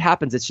once it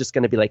happens, it's just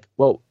going to be like,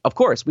 well, of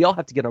course, we all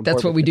have to get on board.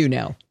 That's what we do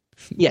now.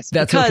 Yes,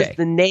 that's because okay.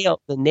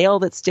 the nail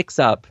that sticks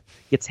up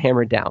gets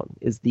hammered down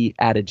is the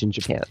adage in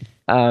Japan.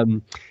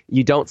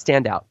 You don't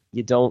stand out.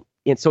 You don't.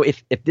 And so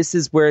if this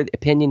is where the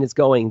opinion is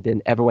going,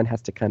 then everyone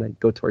has to kind of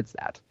go towards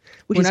that,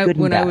 which is good and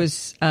bad. When I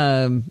was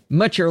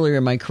much earlier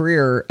in my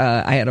career,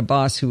 I had a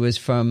boss who was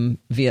from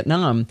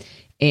Vietnam,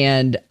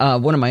 and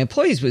one of my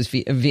employees was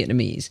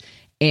Vietnamese.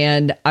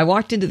 And I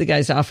walked into the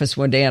guy's office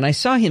one day and I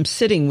saw him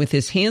sitting with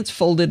his hands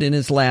folded in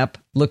his lap,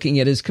 looking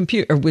at his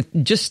computer,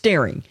 with just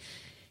staring.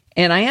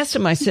 And I asked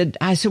him, I said,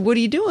 what are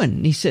you doing?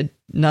 And he said,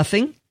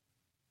 nothing.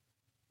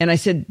 And I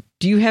said,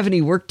 do you have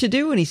any work to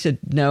do? And he said,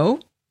 no.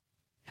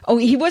 Oh,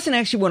 he wasn't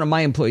actually one of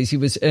my employees. He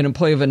was an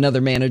employee of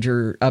another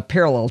manager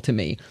parallel to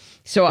me.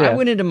 So I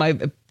went into my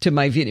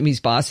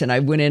Vietnamese boss, and I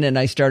went in and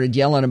I started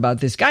yelling about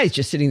this guy's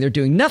just sitting there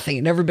doing nothing,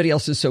 and everybody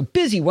else is so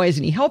busy. Why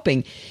isn't he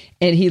helping?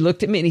 And he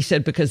looked at me and he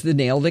said, because the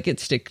nail that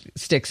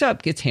sticks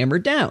up gets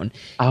hammered down.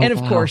 Oh, and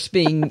of course,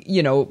 being,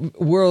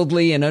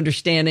 worldly and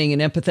understanding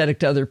and empathetic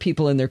to other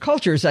people and their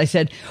cultures, I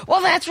said,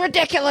 well, that's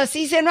ridiculous.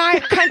 He's in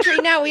our country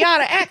now. We ought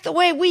to act the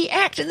way we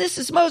act. And this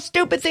is the most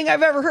stupid thing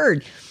I've ever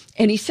heard.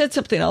 And he said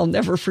something I'll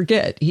never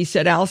forget. He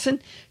said,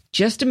 Allison,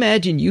 just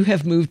imagine you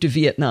have moved to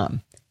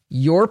Vietnam.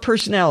 Your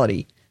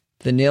personality,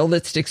 the nail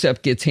that sticks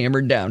up gets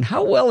hammered down.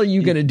 How well are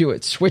you going to do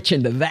it? Switch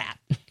into that.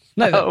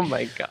 Oh,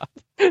 my God.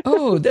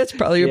 Oh, that's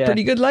probably a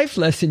pretty good life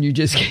lesson you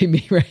just gave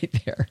me right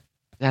there.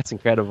 That's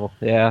incredible.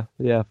 Yeah.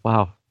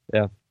 Wow.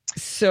 Yeah.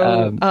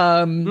 So,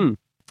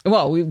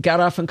 well, we got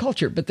off on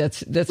culture, but that's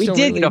still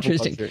really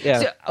interesting. Culture,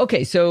 yeah.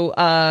 So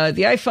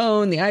the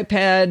iPhone, the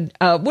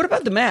iPad. What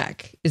about the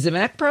Mac? Is the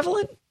Mac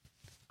prevalent?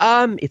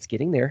 It's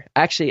getting there.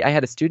 Actually, I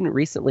had a student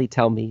recently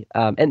tell me,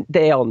 and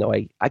they all know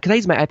because I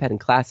use my iPad in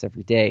class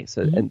every day,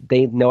 so and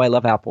they know I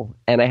love Apple.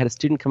 And I had a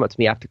student come up to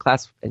me after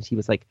class, and she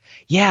was like,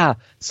 "Yeah,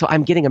 so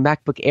I'm getting a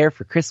MacBook Air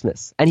for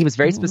Christmas." And he was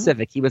very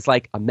specific. He was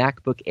like, "A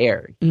MacBook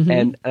Air,"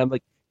 and I'm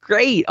like,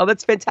 "Great! Oh,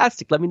 that's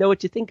fantastic. Let me know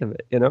what you think of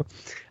it."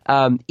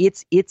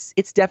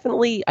 It's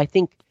definitely, I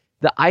think,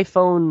 the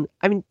iPhone.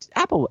 I mean,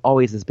 Apple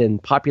always has been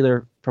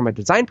popular from a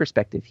design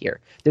perspective here.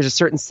 There's a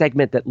certain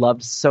segment that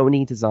loves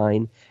Sony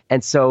design,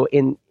 and so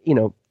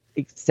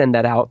extend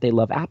that out. They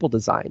love Apple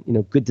design,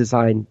 good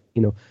design,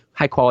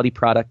 high quality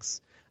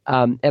products.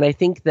 And I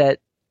think that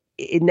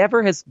it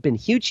never has been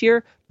huge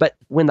here, but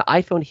when the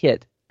iPhone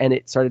hit and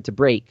it started to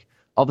break,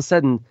 all of a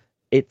sudden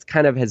it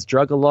kind of has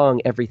drug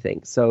along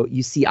everything. So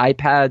you see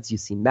iPads, you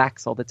see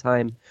Macs all the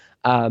time.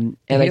 And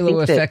the halo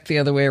effect the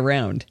other way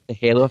around. The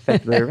halo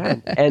effect the way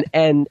around.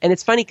 And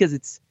it's funny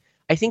because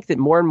I think that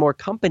more and more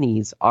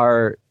companies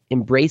are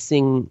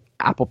embracing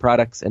Apple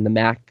products and the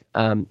Mac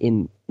at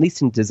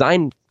least in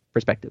design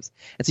perspectives.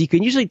 And so you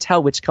can usually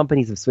tell which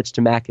companies have switched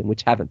to Mac and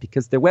which haven't,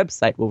 because their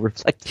website will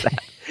reflect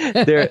that.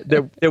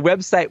 their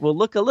website will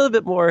look a little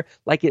bit more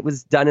like it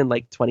was done in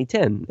like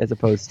 2010 as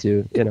opposed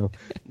to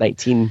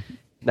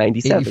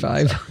 1997.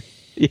 85.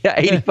 Yeah,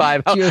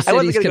 85.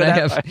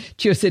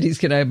 GeoCities,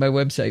 can I have my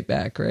website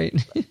back, right?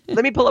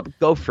 Let me pull up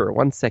Gopher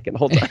 1 second.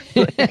 Hold on.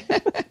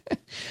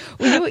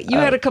 Well, you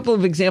had a couple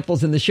of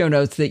examples in the show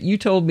notes that you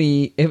told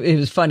me. It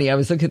was funny. I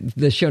was looking at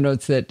the show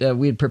notes that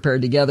we had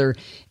prepared together,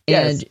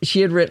 and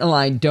she had written a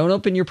line, "Don't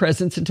open your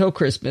presents until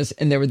Christmas,"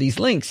 and there were these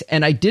links,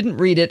 and I didn't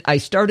read it. I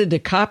started to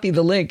copy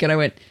the link, and I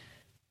went,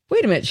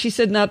 wait a minute, she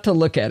said not to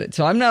look at it.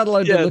 So I'm not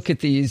allowed to look at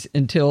these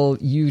until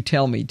you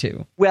tell me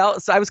to.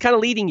 Well, so I was kind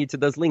of leading you to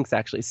those links,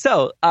 actually.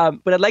 So,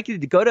 but I'd like you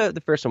to go to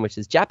the first one, which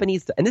is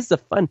Japanese. And this is a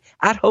fun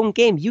at-home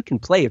game you can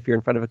play if you're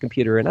in front of a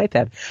computer or an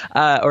iPad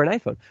or an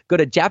iPhone. Go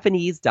to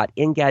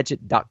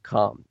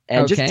Japanese.engadget.com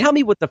and just tell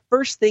me what the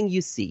first thing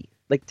you see.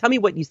 Like, tell me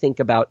what you think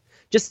about,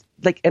 just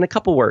like in a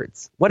couple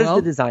words. What is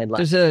the design like?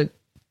 There's a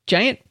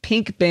giant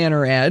pink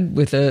banner ad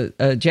with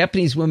a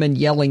Japanese woman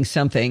yelling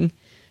something.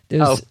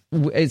 There's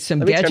some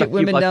gadget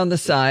women down the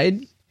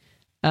side.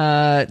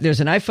 There's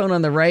an iPhone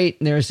on the right,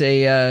 and there's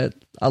a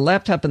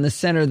laptop in the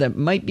center that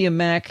might be a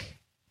Mac,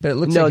 but it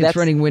looks like it's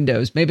running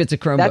Windows. Maybe it's a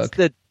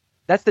Chromebook.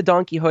 That's the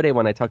Don Quixote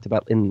one I talked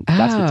about in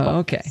last week's podcast.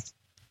 Okay.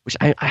 Which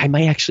I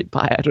might actually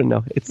buy. I don't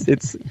know.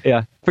 It's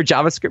for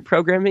JavaScript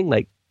programming,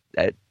 like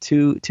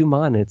 2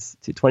 mon. It's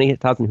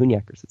 28,000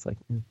 Hunyakkers. It's like,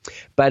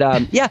 but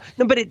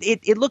but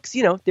it looks,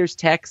 there's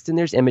text and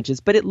there's images,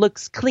 but it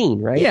looks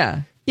clean, right?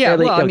 Yeah. Yeah,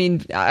 well, I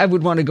mean, I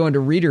would want to go into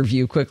Reader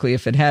View quickly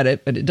if it had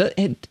it, but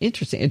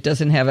interesting. It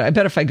doesn't have it. I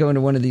bet if I go into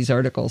one of these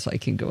articles, I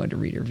can go into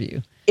Reader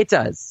View. It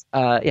does.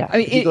 Yeah. I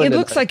mean, it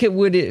looks like it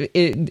would.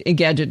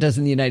 Engadget does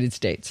in the United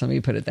States. Let me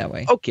put it that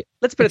way. Okay,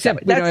 let's put it that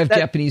way. We don't have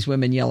Japanese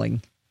women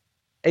yelling.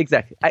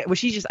 Exactly. I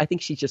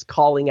think she's just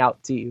calling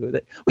out to you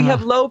that we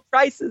have low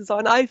prices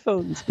on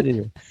iPhones. But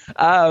anyway,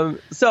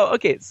 so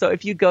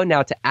if you go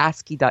now to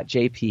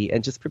ASCII.jp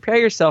and just prepare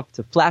yourself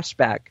to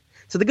flashback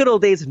to the good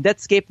old days of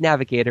Netscape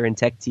Navigator and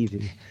Tech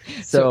TV.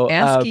 So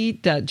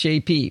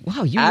ASCII.jp.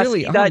 Wow, you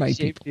really are my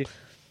people.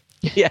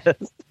 Yes.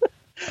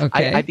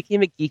 Okay. I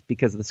became a geek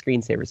because of the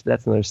screensavers, but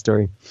that's another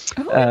story.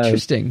 Oh,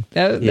 interesting.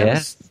 That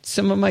was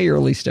some of my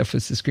early stuff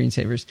was the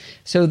screensavers.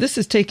 So this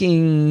is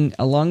taking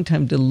a long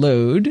time to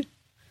load.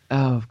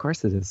 Oh, of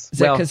course it is. Is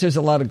that because there's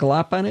a lot of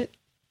glop on it?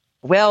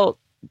 Well,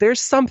 there's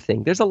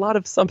something. There's a lot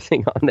of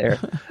something on there.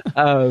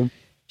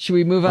 Should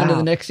we move on to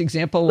the next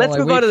example? Let's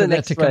move on to the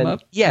next one. Come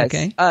up? Yes.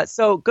 Okay.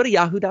 So go to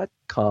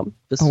yahoo.com.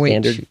 The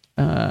standard.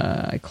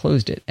 I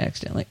closed it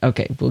accidentally.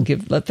 Okay.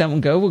 Let that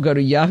one go. We'll go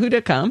to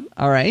yahoo.com.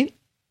 All right.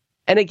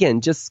 And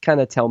again, just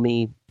kind of tell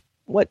me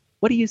what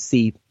do you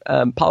see,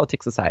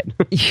 politics aside?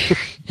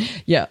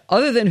 Yeah.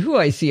 Other than who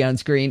I see on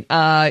screen.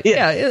 I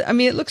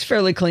mean, it looks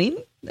fairly clean.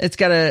 It's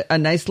got a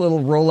nice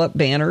little roll-up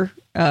banner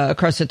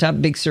across the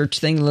top, big search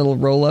thing, little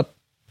roll-up,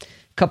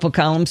 couple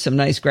columns, some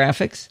nice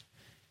graphics.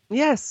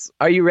 Yes.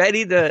 Are you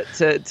ready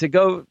to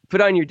go put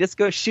on your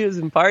disco shoes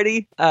and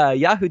party?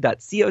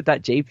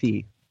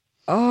 Yahoo.co.jp.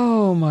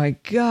 Oh my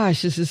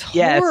gosh, this is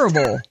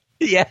horrible.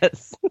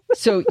 Yes.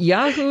 So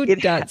yahoo.co.jp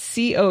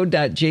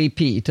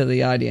to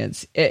the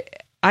audience.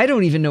 I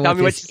don't even know what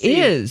this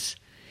is.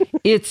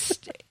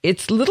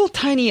 It's little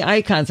tiny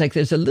icons. Like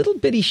there's a little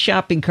bitty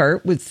shopping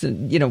cart with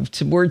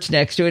some words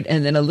next to it,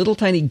 and then a little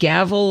tiny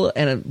gavel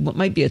and what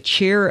might be a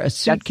chair, a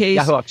suitcase.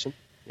 That's Yahoo Auction.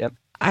 Yep.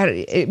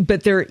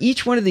 But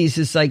each one of these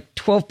is like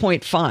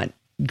 12-point font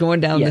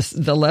going down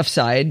the left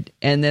side,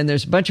 and then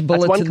there's a bunch of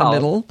bullets in the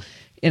middle.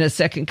 In a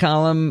second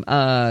column,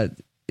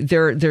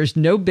 there's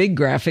no big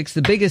graphics.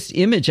 The biggest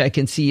image I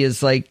can see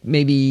is like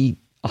maybe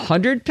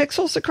 100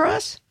 pixels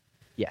across.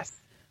 Yes.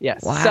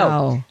 Wow.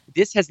 So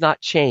this has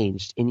not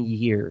changed in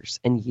years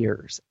and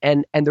years.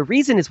 And the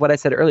reason is what I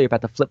said earlier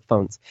about the flip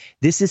phones.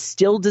 This is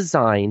still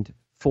designed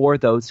for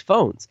those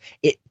phones.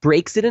 It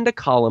breaks it into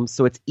columns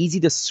so it's easy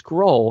to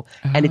scroll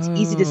and it's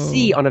easy to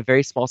see on a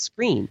very small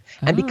screen.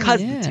 And because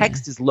the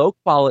text is low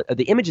quality,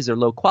 the images are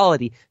low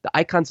quality, the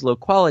icons are low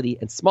quality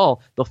and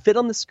small, they'll fit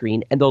on the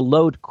screen and they'll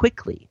load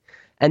quickly.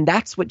 And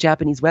that's what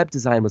Japanese web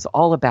design was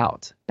all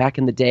about back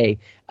in the day.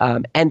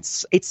 And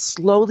it's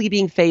slowly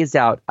being phased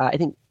out. I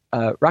think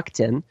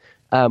Rakuten,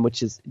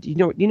 which is, do you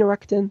know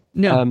Rakuten?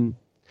 No.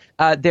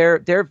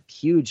 They're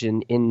huge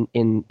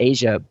in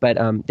Asia,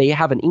 but they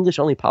have an English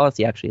only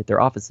policy actually at their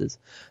offices.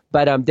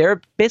 But they're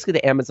basically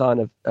the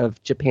Amazon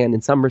of Japan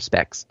in some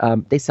respects.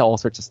 They sell all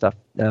sorts of stuff,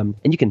 and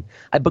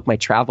I book my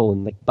travel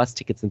and like bus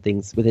tickets and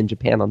things within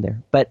Japan on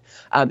there. But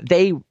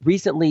they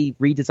recently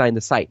redesigned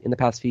the site in the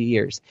past few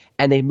years,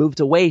 and they moved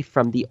away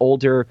from the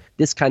older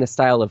this kind of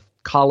style of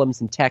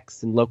columns and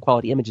text and low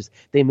quality images.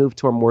 They moved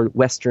to a more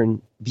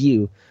Western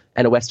view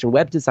and a Western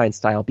web design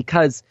style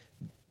because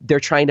they're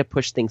trying to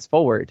push things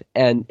forward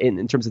and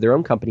in terms of their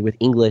own company with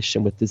English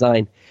and with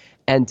design.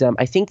 And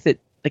I think that,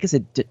 like I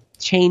said,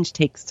 change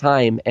takes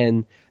time.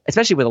 And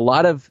especially with a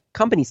lot of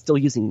companies still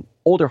using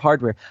older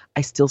hardware,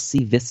 I still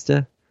see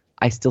Vista.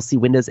 I still see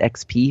Windows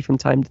XP from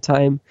time to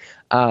time.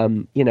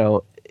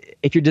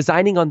 If you're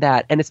designing on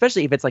that, and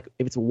especially if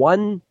it's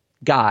one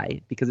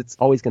guy, because it's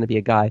always going to be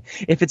a guy,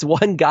 if it's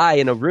one guy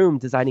in a room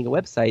designing a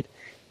website,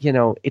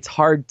 it's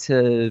hard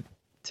to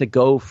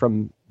go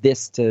from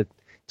this to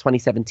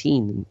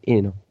 2017,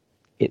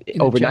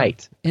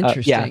 overnight.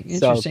 Interesting.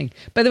 Interesting. So,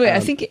 by the way,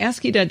 I think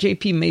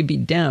ASCII.jp may be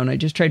down. I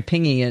just tried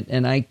pinging it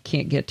and I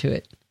can't get to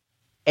it.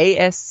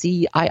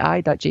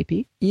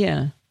 ASCII.jp?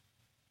 Yeah.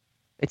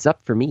 It's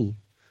up for me.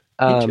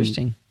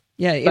 Interesting.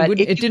 Yeah,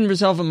 it didn't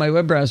resolve on my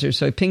web browser,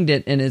 so I pinged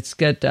it and it's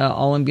got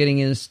all I'm getting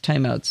is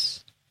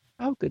timeouts.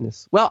 Oh,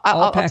 goodness. Well,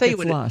 I'll tell you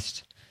what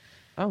lost.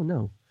 Oh,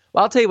 no.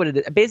 Well, I'll tell you what it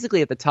is.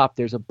 Basically, at the top,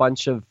 there's a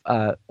bunch of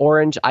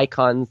orange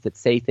icons that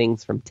say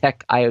things from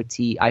tech,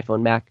 IoT,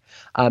 iPhone, Mac.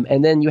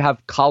 And then you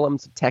have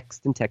columns of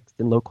text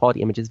and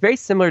low-quality images, very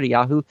similar to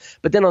Yahoo.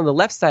 But then on the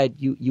left side,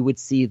 you would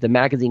see the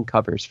magazine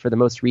covers for the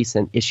most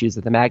recent issues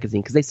of the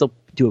magazine, because they still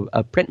do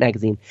a print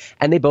magazine.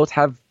 And they both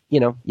have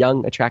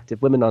young,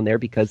 attractive women on there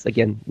because,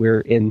 again,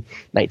 we're in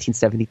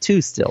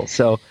 1972 still.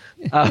 So,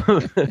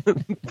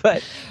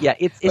 but yeah,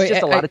 it's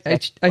just a lot of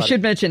text. I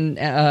should mention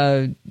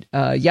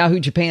Yahoo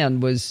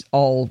Japan was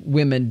all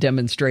women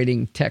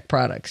demonstrating tech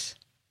products.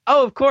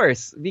 Oh, of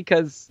course,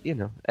 because,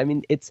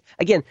 it's,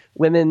 again,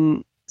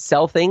 women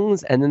sell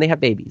things and then they have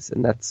babies,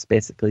 and that's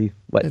basically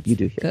what you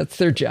do here. That's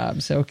their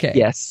jobs. Okay.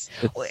 Yes.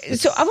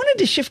 So I wanted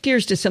to shift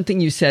gears to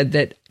something you said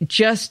that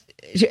just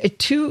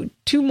two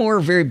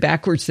more very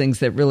backwards things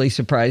that really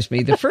surprised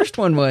me. The first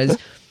one was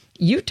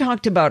you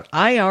talked about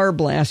IR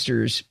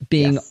blasters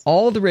being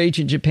all the rage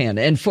in Japan.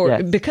 And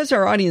because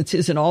our audience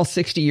isn't all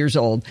 60 years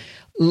old,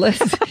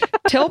 let's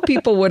tell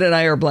people what an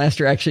IR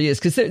blaster actually is,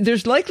 because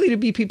there's likely to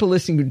be people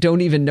listening who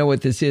don't even know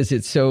what this is.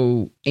 It's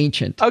so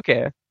ancient.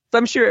 Okay. So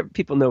I'm sure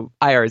people know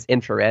IR is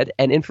infrared,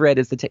 and infrared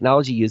is the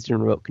technology used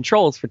in remote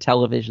controls for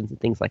televisions and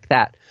things like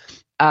that.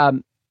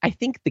 I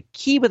think the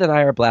key with an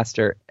IR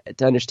blaster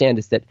to understand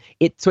is that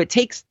it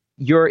takes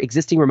your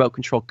existing remote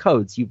control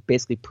codes. You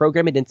basically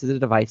program it into the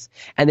device,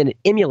 and then it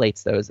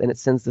emulates those, and it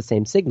sends the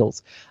same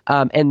signals.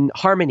 And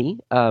Harmony,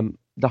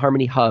 the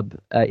Harmony Hub,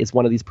 is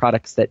one of these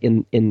products that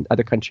in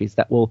other countries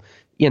that will,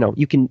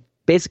 you can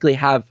basically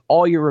have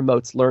all your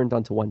remotes learned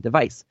onto one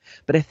device.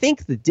 But I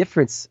think the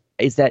difference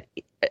is that,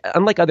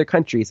 unlike other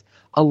countries,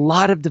 a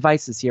lot of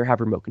devices here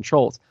have remote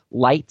controls,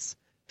 lights,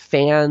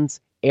 fans,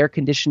 air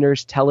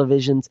conditioners,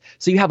 televisions.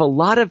 So you have a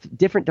lot of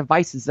different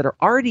devices that are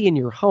already in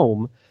your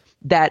home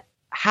that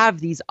have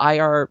these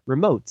IR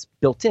remotes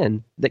built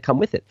in that come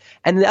with it.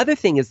 And the other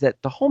thing is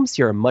that the homes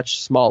here are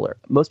much smaller.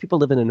 Most people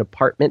live in an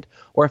apartment,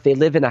 or if they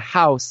live in a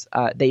house,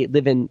 they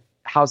live in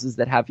houses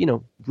that have,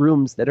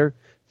 rooms that are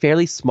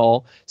fairly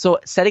small. So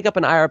setting up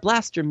an IR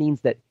blaster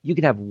means that you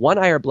can have one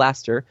IR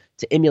blaster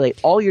to emulate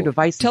all your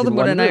devices. Tell them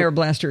what an IR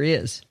blaster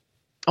is.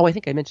 Oh, I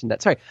think I mentioned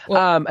that. Sorry.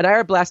 An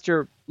IR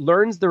blaster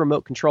learns the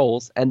remote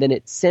controls, and then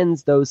it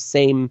sends those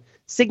same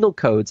signal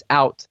codes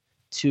out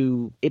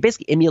to, it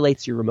basically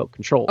emulates your remote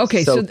controls.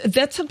 Okay, so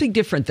that's something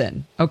different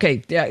then.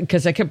 Okay, yeah,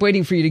 because I kept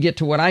waiting for you to get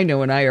to what I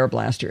know an IR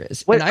blaster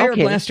is. An IR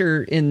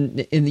blaster in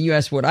the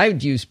U.S., what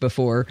I'd used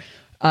before,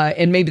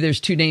 and maybe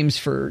there's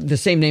the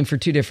same name for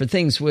two different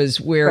things, was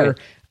where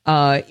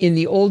in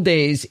the old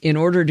days, in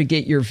order to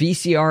get your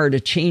VCR to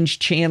change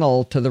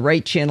channel to the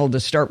right channel to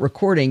start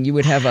recording, you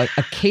would have a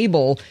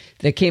cable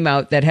that came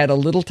out that had a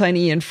little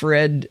tiny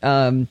infrared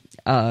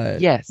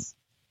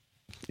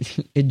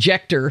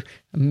ejector.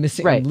 I'm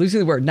losing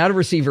the word, not a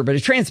receiver, but a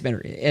transmitter,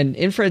 an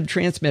infrared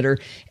transmitter,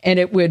 and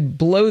it would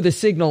blow the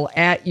signal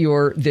at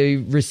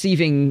the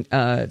receiving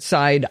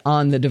side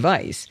on the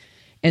device.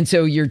 And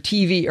so your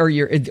TV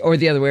or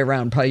the other way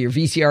around, probably your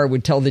VCR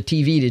would tell the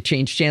TV to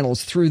change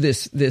channels through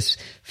this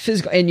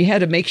physical, and you had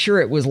to make sure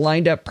it was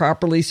lined up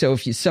properly. So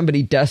if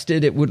somebody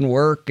dusted, it wouldn't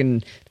work.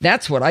 And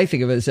that's what I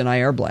think of as an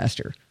IR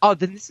blaster. Oh,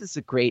 then this is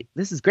great,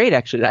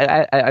 actually.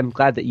 I'm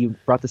glad that you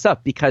brought this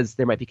up, because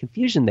there might be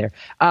confusion there.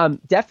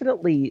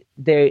 Definitely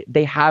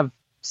they have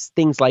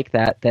things like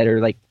that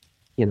are like,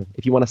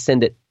 if you want to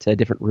send it to a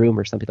different room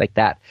or something like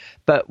that.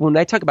 But when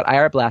I talk about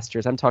IR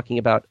blasters, I'm talking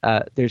about,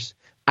 there's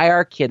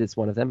IRKit is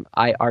one of them.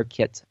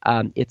 IRKit.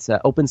 It's an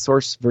open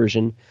source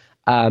version,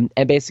 and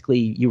basically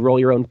you roll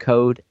your own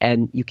code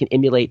and you can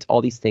emulate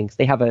all these things.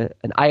 They have an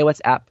iOS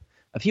app,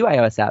 a few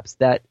iOS apps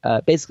that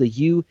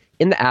basically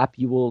in the app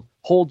you will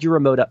hold your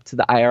remote up to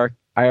the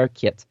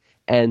IRKit,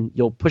 and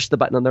you'll push the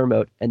button on the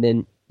remote, and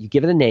then you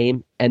give it a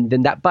name, and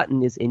then that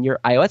button is in your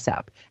iOS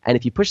app. And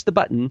if you push the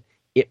button,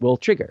 it will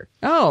trigger.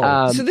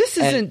 Oh, so this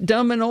isn't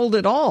dumb and old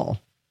at all.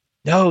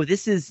 No,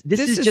 this is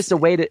just a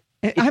way to.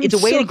 It's a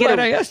way to get.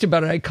 I asked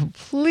about it. I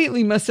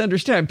completely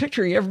misunderstood. I'm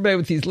picturing everybody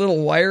with these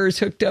little wires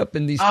hooked up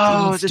and these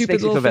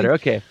stupid little feel better.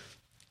 Okay.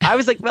 I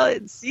was like, well,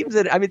 it seems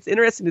that it's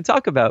interesting to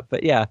talk about,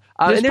 but yeah.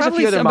 There's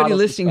probably somebody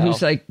listening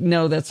who's like,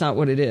 no, that's not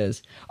what it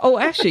is. Oh,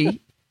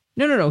 actually,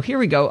 no. Here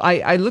we go.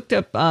 I looked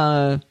up.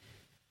 I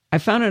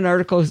found an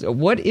article.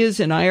 What is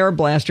an IR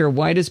blaster?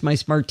 Why does my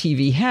smart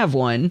TV have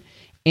one?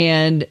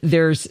 And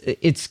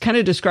it's kind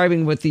of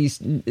describing what the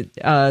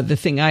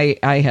thing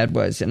I had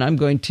was, and I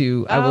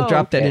will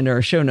drop that into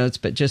our show notes,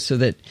 but just so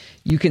that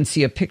you can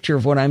see a picture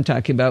of what I'm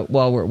talking about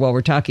while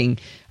we're talking,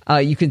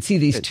 you can see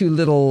these two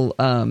little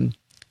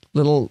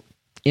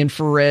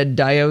infrared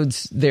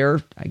diodes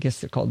there. I guess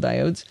they're called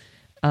diodes.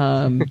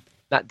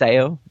 Not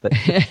Dio, but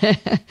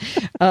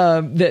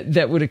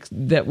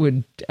that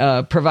would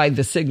provide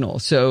the signal.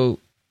 So,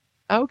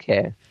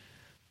 okay.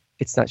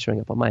 It's not showing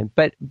up on mine,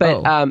 but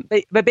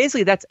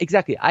basically that's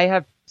exactly. I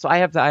have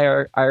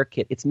the IR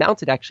kit. It's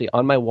mounted actually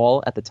on my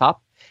wall at the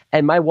top,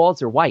 and my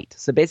walls are white.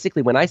 So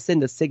basically, when I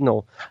send a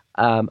signal,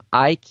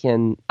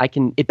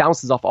 it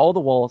bounces off all the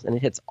walls and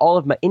it hits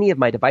any of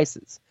my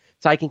devices.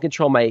 So I can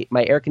control my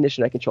air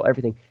conditioner. I control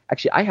everything.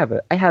 Actually, I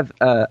have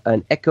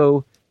an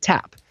Echo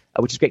Tap,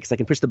 which is great because I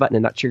can push the button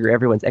and not trigger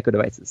everyone's Echo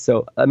devices.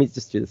 So let me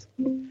just do this.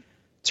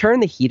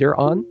 Turn the heater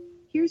on.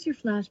 Here's your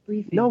flash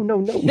briefing. No.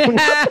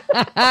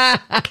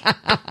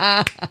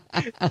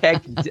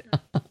 Heck,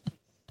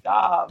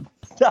 stop.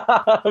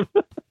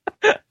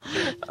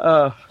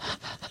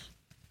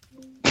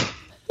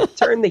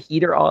 Turn the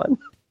heater on.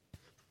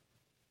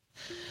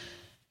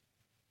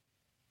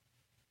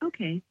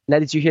 Okay. Now,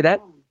 did you hear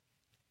that?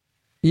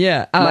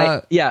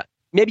 Yeah. Yeah.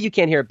 Maybe you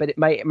can't hear it, but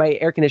my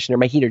air conditioner,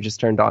 my heater just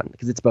turned on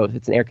because it's both.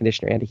 It's an air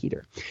conditioner and a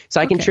heater. So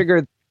I can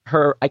trigger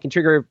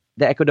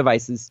the Echo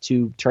devices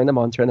to turn them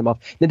on, turn them off.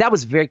 Now that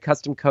was very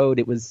custom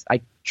code.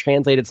 I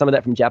translated some of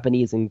that from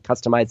Japanese and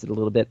customized it a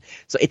little bit.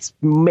 So it's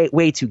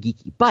way too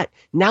geeky. But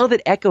now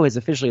that Echo has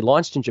officially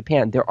launched in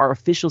Japan, there are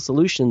official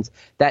solutions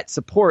that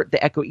support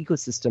the Echo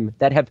ecosystem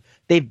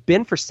they've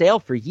been for sale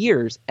for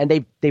years,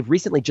 and they've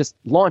recently just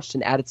launched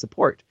and added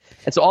support.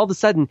 And so all of a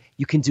sudden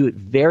you can do it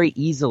very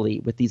easily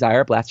with these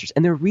IR blasters,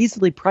 and they're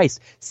reasonably priced,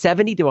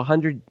 70 to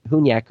 100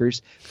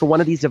 hunyakers for one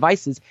of these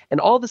devices. And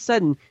all of a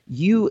sudden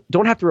you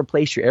don't have to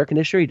replace your air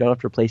conditioner, you don't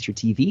have to replace your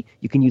TV.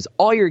 You can use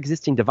all your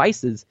existing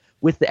devices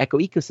with the Echo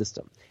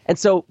ecosystem. And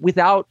so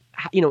without,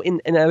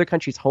 in other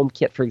countries,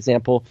 HomeKit, for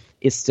example,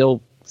 is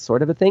still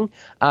sort of a thing.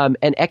 And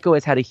Echo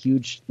has had a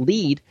huge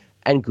lead,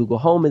 and Google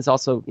Home is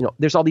also,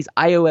 there's all these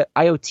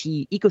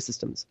IoT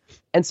ecosystems.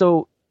 And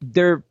so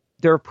there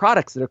are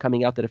products that are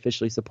coming out that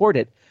officially support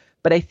it.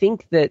 But I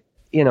think that,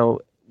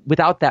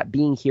 without that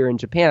being here in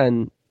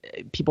Japan,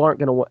 people aren't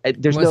going to.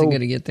 Wasn't going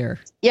to get there.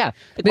 Yeah.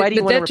 Why do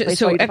you want to replace?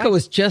 So Echo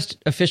was just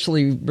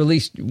officially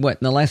released in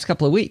the last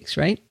couple of weeks,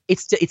 right?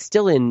 It's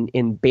still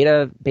in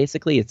beta.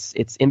 Basically, it's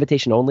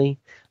invitation only.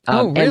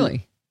 Oh, really?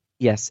 And,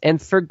 yes,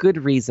 and for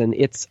good reason.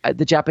 It's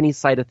the Japanese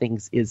side of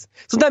things is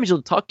sometimes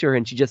you'll talk to her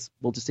and she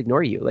will just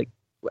ignore you. Like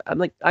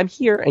I'm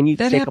here, and you.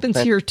 That happens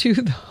here too,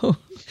 though.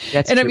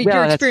 That's and true. I mean,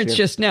 your experience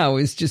just now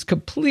is just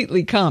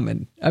completely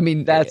common. I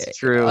mean, that's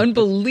true.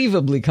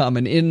 Unbelievably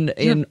common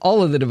in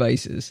all of the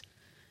devices.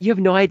 You have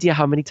no idea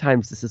how many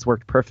times this has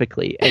worked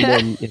perfectly, and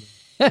then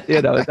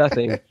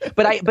nothing.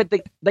 But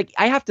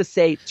I have to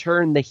say,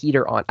 turn the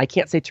heater on. I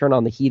can't say turn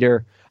on the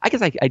heater. I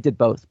guess I did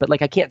both, but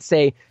I can't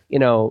say,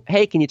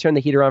 hey, can you turn the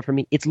heater on for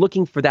me? It's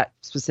looking for that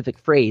specific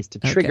phrase to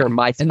trigger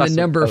my. And the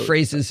number of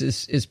phrases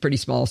is pretty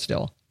small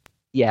still.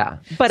 Yeah,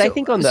 but I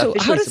think on the. So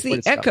how does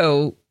the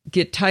Echo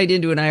get tied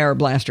into an IR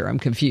blaster? I'm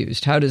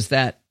confused. How does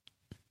that?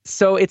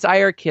 So it's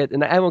IR kit,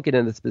 and I won't get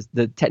into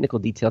the technical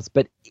details,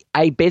 but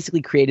I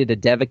basically created a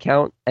dev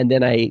account, and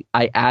then I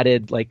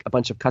added a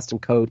bunch of custom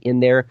code in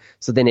there.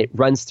 So then it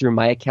runs through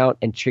my account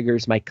and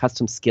triggers my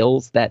custom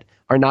skills that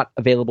are not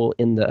available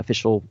in the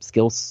official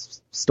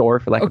skills store,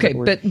 for lack of a better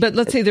word. But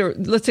let's say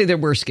there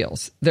were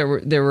skills. There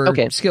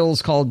were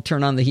skills called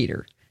turn on the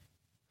heater.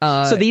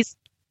 So these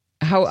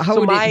how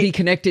would it be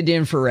connected to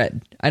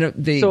infrared?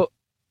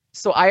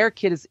 So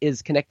IRKit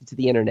is connected to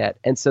the internet,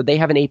 and so they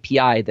have an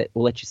API that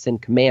will let you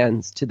send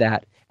commands to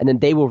that, and then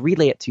they will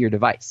relay it to your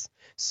device.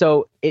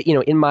 So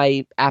in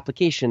my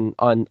application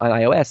on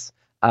iOS,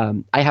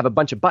 I have a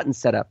bunch of buttons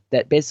set up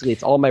that basically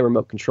it's all my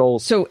remote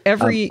controls. So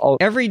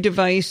every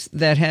device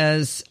that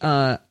has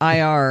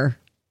IR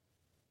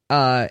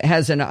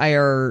has an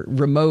IR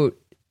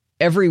remote.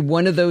 Every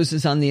one of those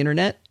is on the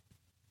internet.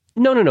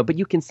 No. But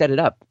you can set it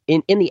up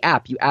in the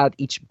app. You add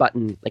each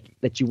button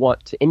that you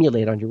want to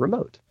emulate on your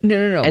remote.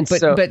 No. And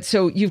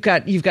so you've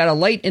got a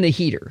light and a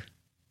heater.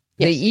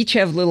 Yes. They each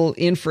have little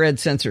infrared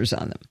sensors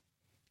on them.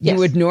 You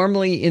would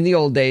normally, in the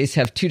old days,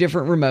 have two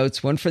different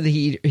remotes, one for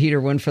the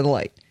heater, one for the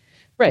light.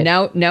 Right.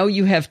 Now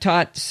you have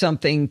taught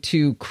something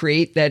to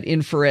create that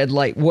infrared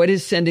light. What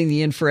is sending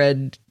the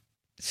infrared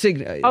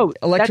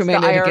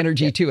electromagnetic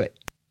energy kit. to it.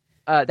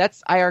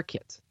 That's IR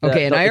kit.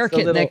 Okay, an IR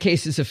kit in that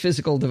case is a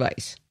physical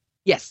device.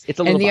 Yes, it's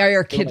a little. And the box,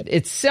 IR kit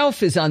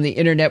itself is on the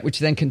internet, which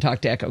then can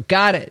talk to Echo.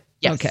 Got it.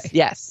 Yes. Okay.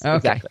 Yes. Okay.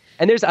 Exactly.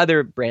 And there's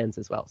other brands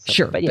as well. So,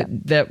 sure. But yeah.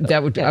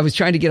 That would. Yeah. I was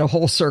trying to get a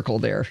whole circle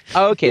there.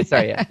 Oh, okay.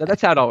 Sorry. Yeah.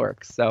 That's how it all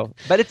works. So,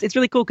 but it's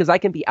really cool because I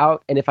can be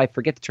out, and if I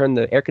forget to turn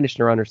the air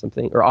conditioner on or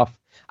something or off,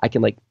 I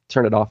can like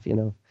turn it off.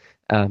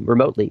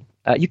 Remotely.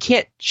 You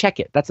can't check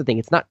it. That's the thing.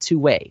 It's not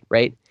two-way,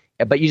 right?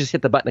 But you just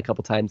hit the button a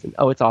couple times and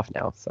it's off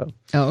now. So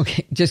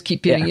okay, just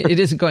keep hitting it. It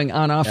isn't going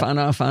on off on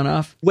off on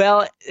off.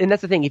 Well, and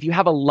that's the thing. If you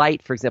have a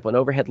light, for example, an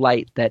overhead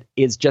light that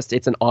is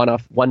it's an on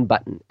off one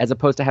button, as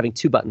opposed to having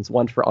two buttons,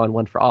 one for on,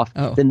 one for off,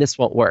 then this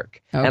won't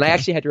work. Okay. And I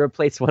actually had to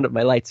replace one of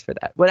my lights for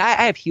that. Well,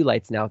 I have Hue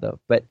lights now though,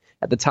 but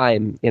at the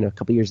time, a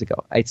couple years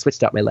ago, I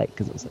switched out my light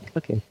because I was like,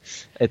 okay,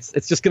 it's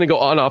just going to go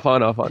on off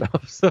on off on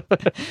off. So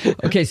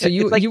okay, so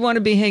you want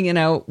to be hanging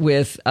out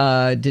with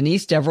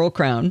Denise Deverell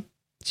Crown.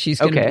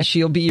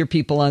 She'll be your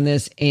people on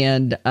this,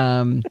 and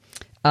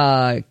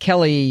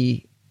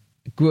Kelly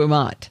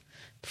Guillemot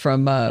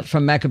from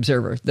Mac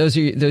Observer. Those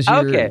are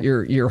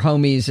your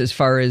homies as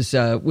far as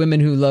women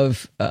who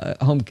love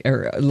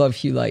love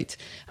Hue lights.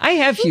 I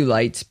have Hue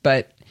lights,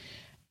 but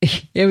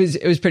it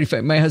was pretty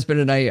fun. My husband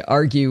and I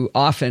argue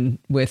often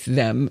with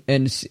them,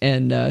 and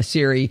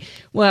Siri.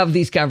 We'll have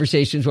these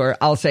conversations where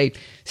I'll say,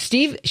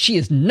 "Steve, she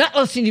is not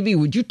listening to me.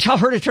 Would you tell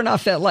her to turn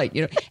off that light?"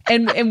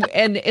 And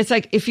it's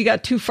like if you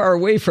got too far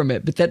away from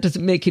it, but that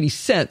doesn't make any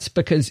sense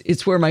because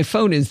it's where my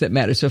phone is that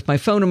matters. So if my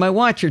phone and my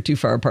watch are too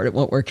far apart, it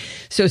won't work.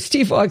 So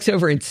Steve walks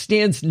over and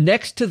stands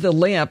next to the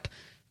lamp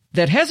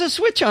that has a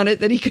switch on it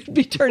that he could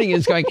be turning and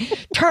is going,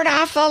 "Turn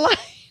off the light."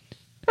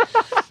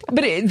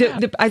 But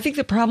I think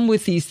the problem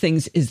with these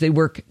things is they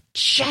work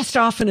just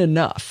often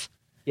enough.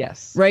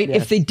 Yes. Right?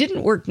 Yes. If they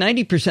didn't work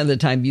 90% of the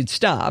time, you'd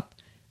stop.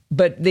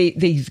 But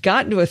they've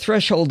gotten to a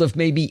threshold of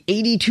maybe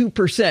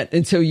 82%.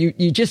 And so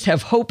you just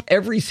have hope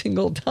every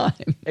single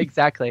time.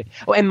 Exactly.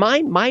 Oh, and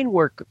mine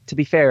work, to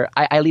be fair,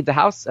 I leave the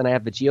house and I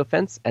have the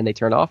geofence and they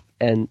turn off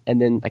and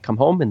then I come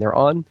home and they're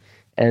on.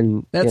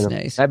 And that's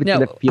nice.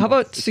 Now, how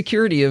about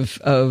security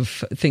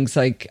of things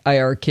like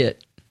IR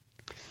Kit?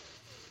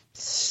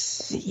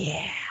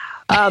 Yeah.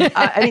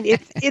 I mean,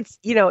 it's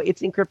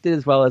encrypted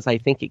as well as I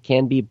think it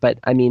can be. But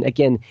I mean,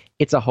 again,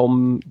 it's a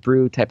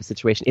homebrew type of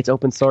situation. It's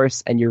open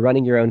source and you're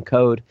running your own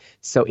code.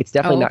 So it's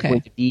definitely not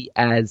going to be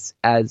as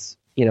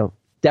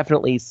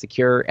definitely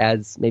secure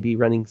as maybe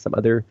running some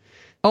other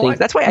things.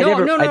 That's why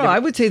I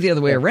would say the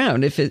other way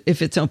around. If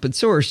it's open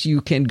source,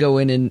 you can go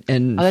in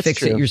and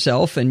fix it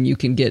yourself, and you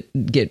can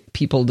get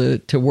people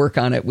to work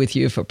on it with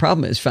you if a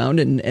problem is found.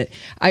 And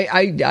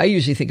I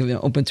usually think of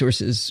open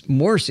source as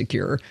more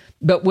secure,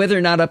 but whether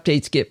or not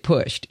updates get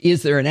pushed,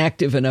 is there an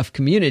active enough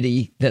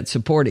community that's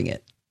supporting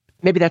it?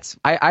 Maybe that's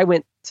I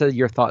went to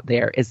your thought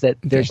there is that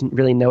there's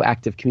really no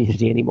active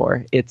community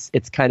anymore. It's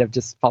kind of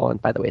just fallen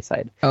by the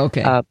wayside.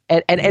 Okay.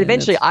 And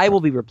eventually I will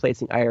be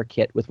replacing IR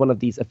Kit with one of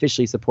these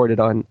officially supported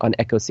on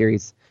Echo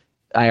Series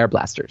IR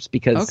blasters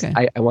because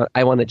I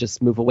want to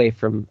just move away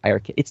from IR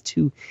Kit. It's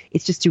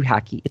just too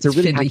hacky. It's a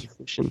really hacky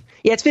solution.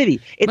 Yeah, it's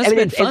fibby. Must have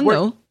been fun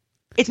though.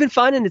 It's been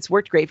fun and it's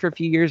worked great for a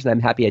few years and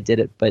I'm happy I did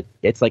it, but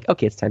it's like,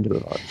 okay, it's time to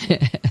move on.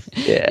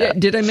 Yeah.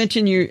 Did I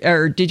mention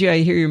I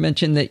hear you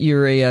mention that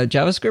you're a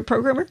JavaScript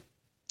programmer?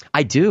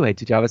 I do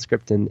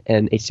JavaScript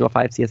and HTML5,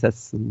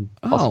 CSS. And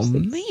oh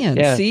man.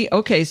 Yeah. See,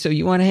 okay. So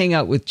you want to hang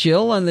out with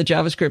Jill on the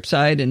JavaScript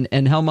side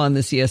and Helm on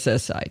the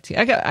CSS side. See,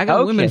 I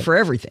got women for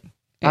everything.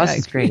 Oh, this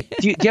is great.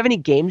 Do you have any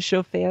game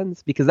show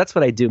fans? Because that's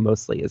what I do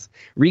mostly is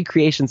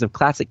recreations of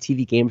classic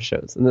TV game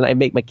shows. And then I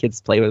make my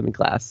kids play with them in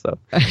class. So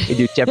I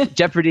do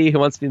Jeopardy, Who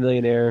Wants to Be a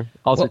Millionaire,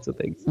 sorts of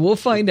things. We'll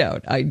find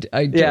out. I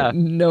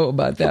don't know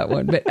about that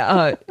one.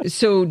 But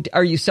so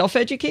are you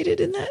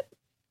self-educated in that?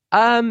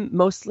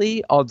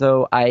 Mostly,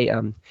 although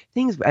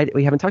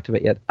we haven't talked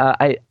about yet.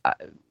 I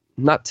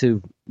not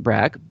to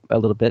brag a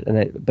little bit,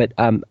 but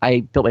I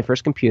built my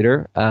first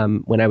computer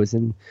when I was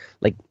in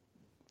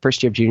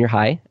first year of junior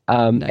high.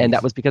 Nice. And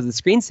that was because of the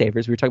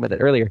screensavers. We were talking about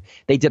that earlier.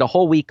 They did a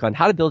whole week on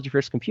how to build your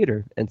first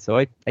computer. And so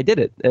I did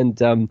it.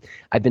 And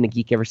I've been a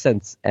geek ever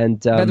since. And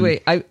by the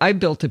way, I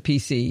built a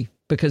PC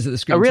because of the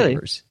screensavers. Oh,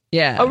 really?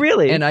 Yeah. Oh,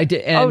 really? And I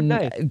did. And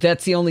nice.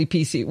 That's the only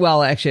PC.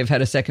 Well, actually, I've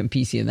had a second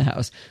PC in the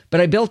house. But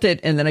I built it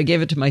and then I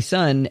gave it to my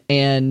son.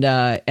 And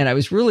I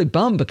was really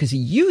bummed because he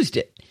used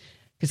it.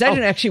 Because I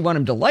didn't actually want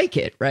him to like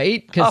it,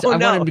 right? Because I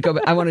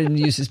wanted him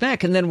to use his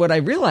Mac. And then what I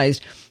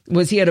realized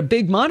was he had a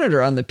big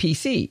monitor on the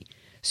PC.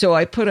 So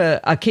I put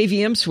a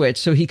KVM switch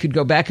so he could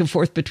go back and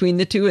forth between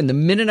the two. And the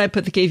minute I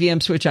put the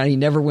KVM switch on, he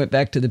never went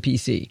back to the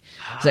PC.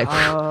 It's like,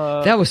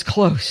 that was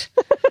close.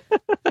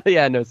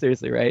 Yeah, no,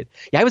 seriously, right?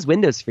 Yeah, I was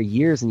Windows for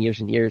years and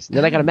years and years. And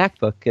then I got a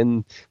MacBook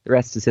and the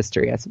rest is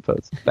history, I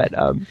suppose. But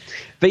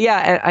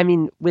yeah, I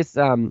mean, with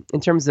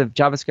in terms of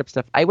JavaScript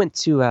stuff, I went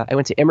to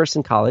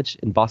Emerson College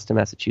in Boston,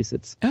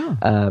 Massachusetts.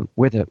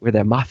 We're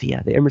the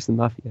mafia, the Emerson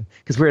mafia,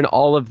 because we're in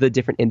all of the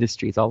different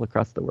industries all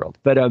across the world.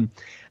 But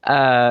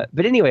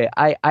anyway,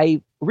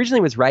 I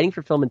originally was writing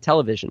for film and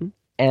television.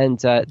 and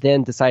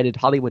then decided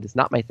Hollywood is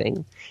not my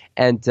thing,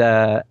 and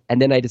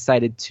then I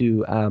decided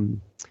to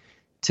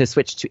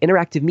switch to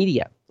interactive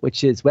media,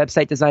 which is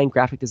website design,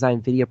 graphic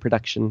design, video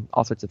production,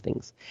 all sorts of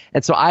things.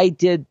 And so I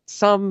did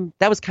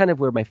that was kind of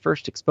where my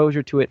first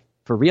exposure to it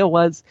for real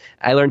was.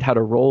 I learned how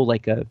to roll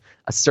like a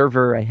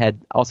server. I had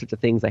all sorts of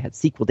things. I had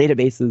SQL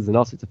databases and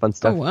all sorts of fun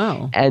stuff. Oh,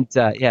 wow. And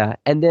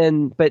and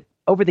then, but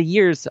over the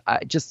years,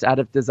 just out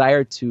of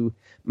desire to,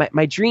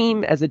 my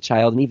dream as a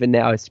child and even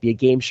now is to be a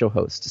game show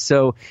host.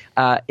 So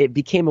it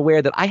became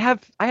aware that I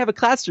have a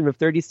classroom of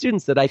 30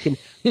 students that I can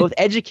both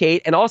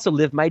educate and also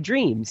live my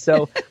dream.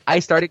 So I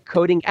started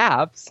coding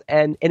apps,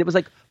 and it was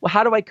like, well,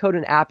 how do I code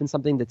an app in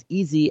something that's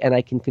easy and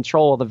I can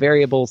control all the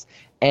variables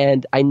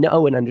and I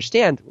know and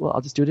understand? Well, I'll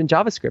just do it in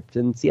JavaScript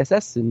and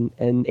CSS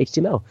and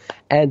HTML.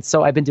 And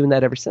so I've been doing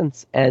that ever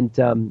since.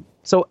 And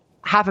so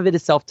half of it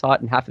is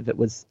self-taught and half of it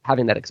was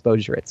having that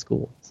exposure at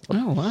school. So.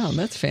 Oh, wow.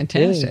 That's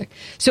fantastic. Yeah.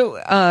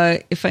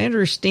 So if I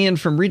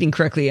understand from reading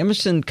correctly,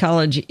 Emerson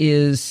College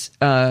is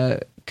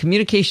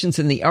communications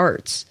and the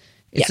arts.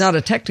 It's not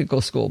a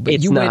technical school,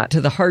 but you went to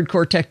the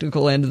hardcore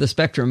technical end of the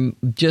spectrum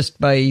just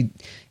by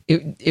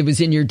it was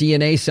in your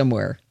DNA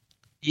somewhere.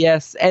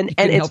 Yes. And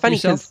it's funny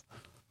because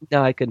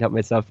no, I couldn't help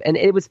myself. And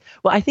it was,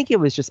 well, I think it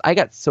was just, I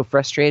got so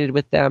frustrated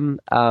with them,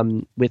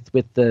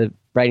 with the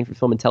writing for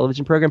film and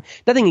television program.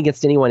 Nothing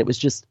against anyone. It was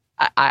just,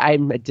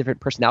 I'm a different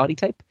personality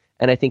type.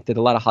 And I think that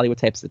a lot of Hollywood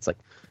types, it's like,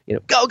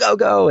 go, go,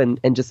 go.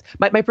 And just,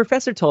 my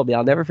professor told me,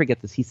 I'll never forget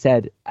this. He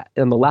said,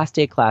 on the last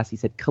day of class, he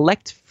said,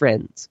 collect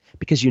friends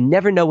because you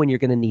never know when you're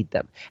going to need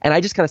them. And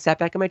I just kind of sat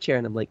back in my chair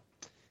and I'm like,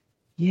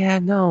 yeah,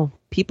 no,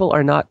 people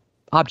are not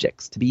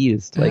objects to be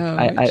used. Like,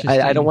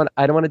 I don't want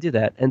to do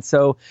that. And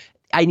so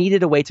I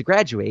needed a way to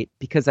graduate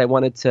because I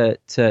wanted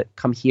to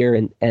come here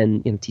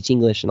and teach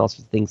English and all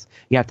sorts of things.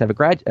 You have to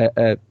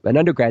have an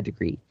undergrad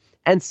degree.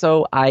 And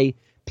so I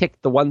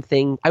picked the one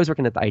thing. I was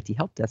working at the IT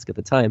help desk at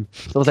the time.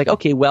 So I was like,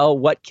 okay, well,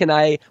 what can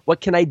I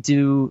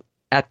do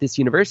at this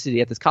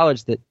university, at this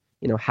college that,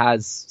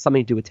 has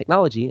something to do with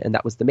technology? And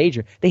that was the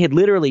major. They had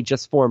literally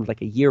just formed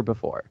like a year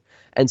before.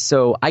 And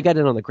so I got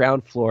in on the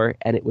ground floor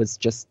and it was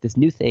just this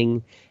new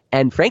thing.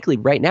 And frankly,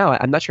 right now,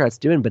 I'm not sure how it's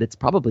doing, but it's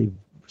probably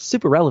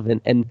super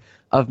relevant. And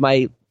of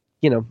my,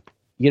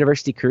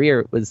 university career,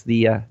 it was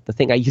the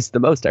thing I used the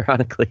most,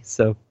 ironically.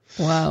 So,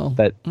 wow.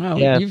 But wow,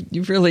 yeah.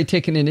 You've really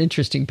taken an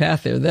interesting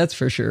path there. That's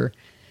for sure.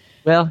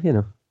 Well,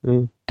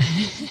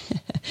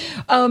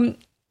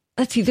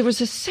 Let's see. There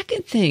was a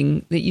second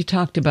thing that you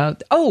talked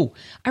about. Oh,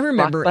 I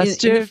remember.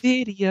 Blockbuster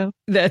Video.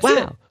 That's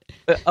wow.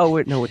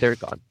 It. No, they're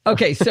gone.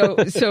 Okay,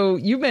 so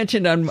you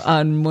mentioned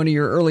on one of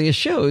your earliest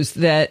shows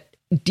that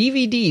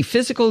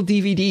physical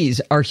DVDs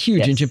are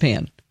huge in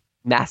Japan.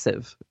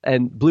 Massive,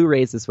 and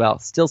Blu-rays as well,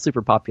 still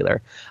super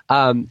popular.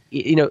 And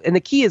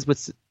the key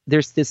is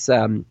there's this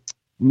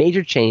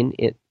major chain.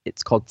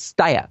 It's called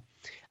Tsutaya,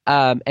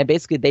 and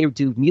basically they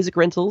do music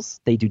rentals,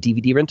 they do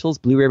DVD rentals,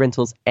 Blu-ray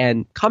rentals,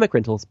 and comic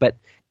rentals. But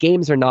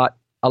games are not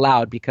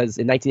allowed because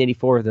in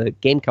 1984 the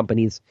game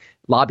companies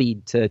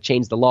lobbied to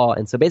change the law,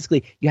 and so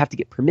basically you have to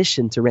get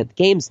permission to rent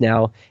games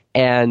now,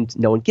 and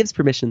no one gives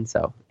permission,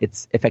 so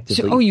it's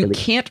effectively you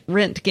can't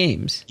rent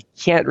games. You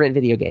can't rent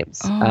video games.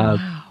 Oh,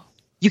 wow.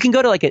 You can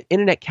go to like an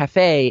internet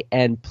cafe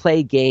and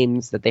play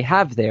games that they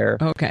have there.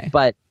 Okay.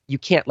 But you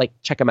can't like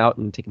check them out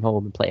and take them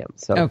home and play them.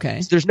 So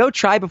there's no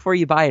try before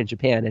you buy in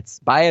Japan. It's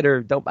buy it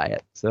or don't buy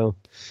it. So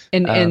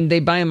and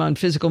they buy them on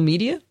physical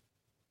media?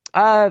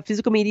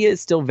 Physical media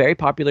is still very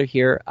popular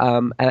here.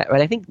 And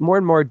I think more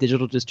and more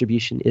digital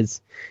distribution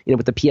is,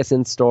 with the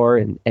PSN store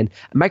and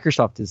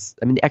Microsoft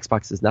the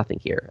Xbox is nothing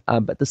here.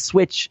 But the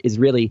Switch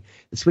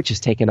has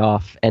taken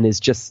off and is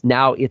just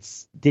now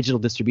it's digital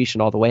distribution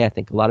all the way. I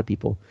think a lot of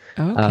people.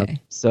 Okay.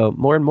 So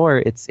more and more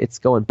it's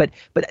going, but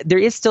there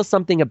is still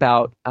something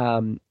about,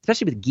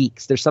 especially with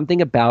geeks, there's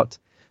something about,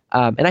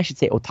 and I should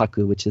say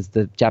otaku, which is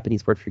the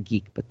Japanese word for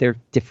geek, but they're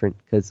different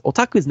because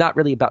otaku is not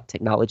really about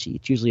technology.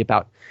 It's usually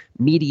about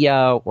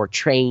media or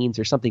trains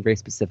or something very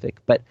specific.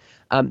 But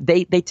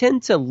they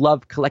tend to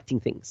love collecting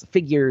things,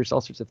 figures,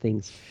 all sorts of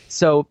things.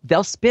 So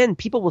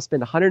people will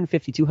spend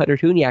 150, 200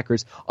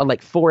 hunyakers on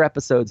like 4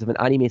 episodes of an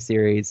anime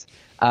series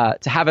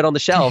to have it on the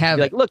shelf. Be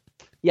like, look.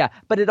 Yeah,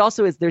 but it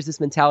also is, there's this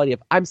mentality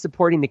of I'm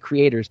supporting the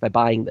creators by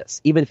buying this,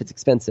 even if it's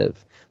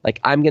expensive. Like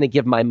I'm going to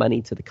give my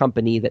money to the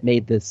company that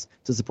made this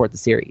to support the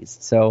series.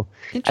 So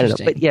I don't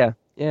know, but yeah.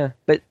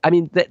 But I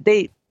mean,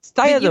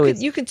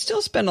 you can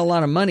still spend a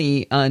lot of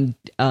money on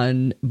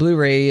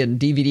Blu-ray and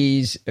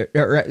DVDs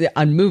or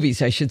on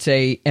movies, I should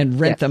say, and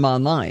rent them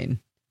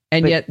online.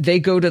 And yet they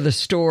go to the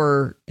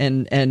store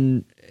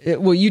and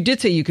well, you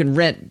did say you can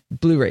rent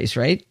Blu-rays,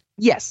 right?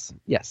 Yes.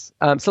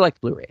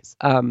 Select Blu-rays.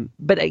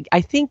 But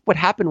I think what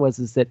happened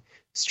is that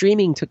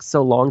streaming took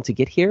so long to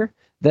get here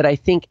that I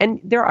think,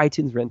 and there are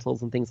iTunes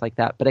rentals and things like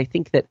that, but I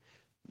think that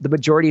the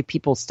majority of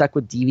people stuck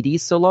with DVDs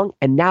so long,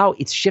 and now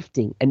it's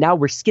shifting, and now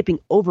we're skipping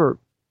over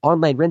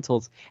online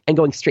rentals and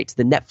going straight to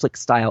the Netflix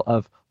style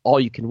of all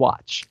you can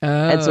watch. Oh,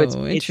 and so it's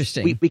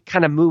interesting. We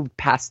kind of moved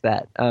past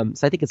that.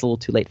 So I think it's a little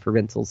too late for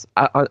rentals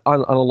on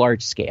a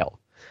large scale.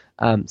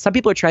 Some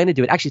people are trying to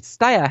do it. Actually,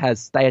 Staya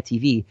has Staya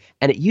TV,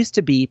 and it used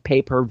to be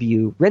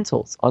pay-per-view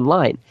rentals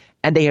online,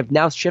 and they have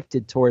now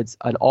shifted towards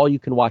an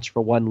all-you-can-watch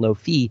for one low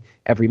fee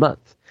every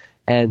month.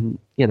 And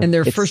and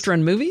they're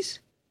first-run movies.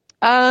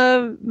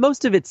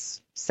 Most of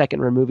it's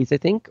second-run movies, I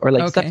think, or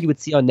like stuff you would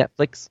see on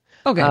Netflix.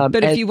 Okay,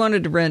 but if you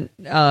wanted to rent,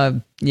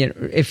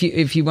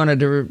 if you wanted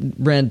to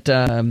rent,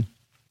 I'm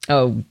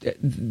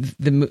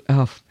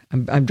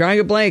drawing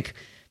a blank.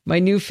 My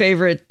new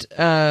favorite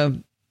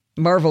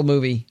Marvel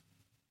movie.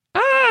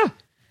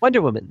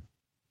 Wonder Woman.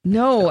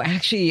 No,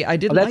 actually, I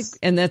didn't like,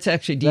 and that's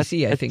actually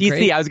DC, I think. DC,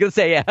 right? I was going to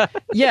say, yeah.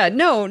 Yeah,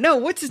 no,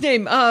 what's his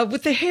name?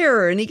 With the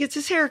hair, and he gets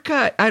his hair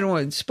cut. I don't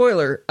want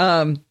spoiler.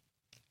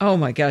 Oh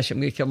my gosh, I'm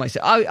going to kill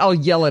myself. I'll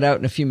yell it out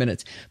in a few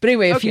minutes. But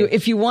anyway,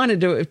 if you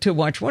wanted to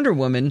watch Wonder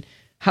Woman,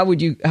 how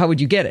would you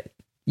get it?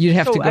 You'd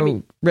have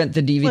to rent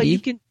the DVD. Well,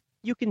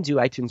 you can do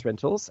iTunes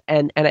rentals,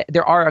 and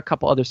there are a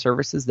couple other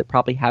services that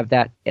probably have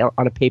that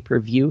on a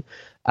pay-per-view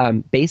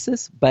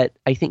basis. But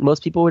I think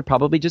most people would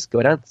probably just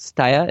go down to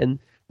Staya and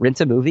rent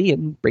a movie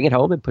and bring it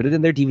home and put it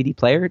in their DVD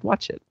player and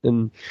watch it.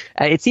 And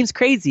it seems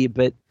crazy,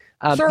 but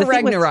Thor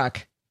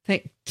Ragnarok.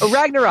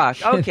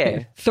 Ragnarok.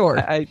 Okay, Thor.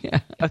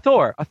 A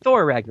Thor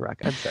Ragnarok.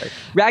 I'm sorry.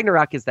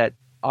 Ragnarok is that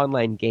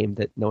online game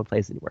that no one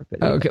plays anymore.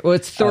 But anyway. Okay, well,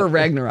 it's Thor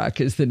Ragnarok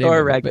is the name. Thor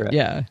of it, Ragnarok.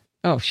 Yeah.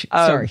 Oh,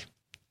 sorry.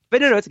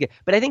 But no, it's okay.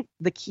 But I think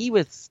the key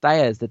with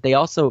Staya is that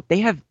they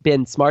have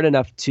been smart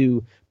enough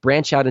to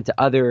branch out into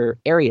other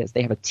areas.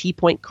 They have a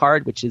T-Point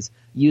card, which is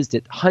used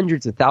at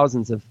hundreds of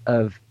thousands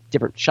of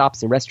different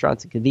shops and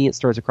restaurants and convenience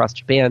stores across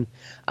Japan.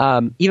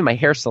 Even my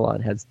hair salon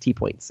has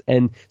T-Points.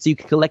 And so you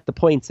can collect the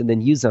points and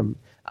then use them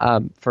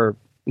for,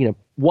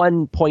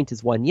 1 point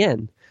is 1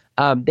 yen.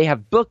 They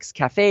have books,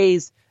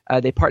 cafes.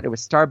 They partner with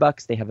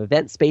Starbucks. They have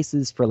event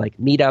spaces for like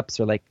meetups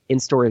or like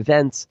in-store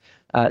events.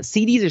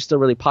 CDs are still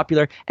really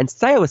popular. And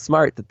Staya was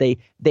smart that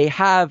they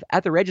have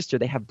at the register,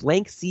 they have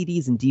blank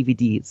CDs and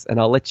DVDs. And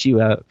I'll let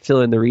you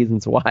fill in the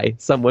reasons why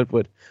someone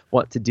would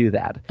want to do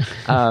that.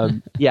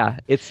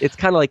 It's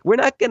kind of like, we're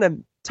not going to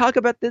talk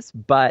about this,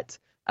 but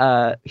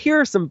here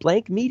are some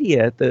blank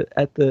media at the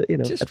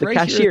right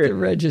cashier. Here at the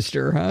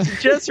register, huh?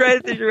 Just right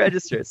at the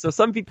register. So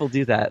some people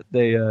do that.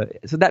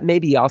 So that may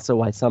be also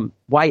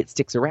why it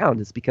sticks around,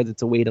 is because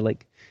it's a way to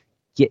like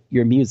get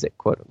your music,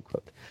 quote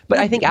unquote. But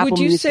I think Apple Would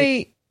you Music,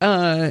 say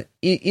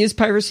is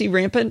piracy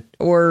rampant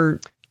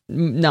or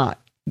not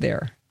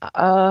there?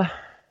 I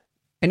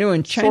know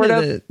in China sort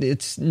of.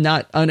 it's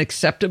not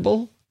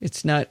unacceptable.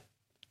 It's not.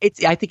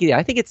 I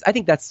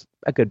think that's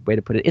a good way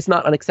to put it. It's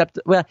not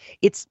unacceptable. Well,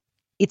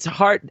 it's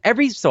hard.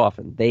 Every so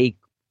often they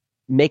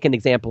make an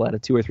example out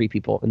of 2 or 3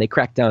 people and they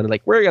crack down and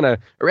like, we're going to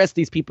arrest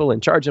these people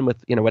and charge them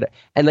with, whatever.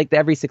 And like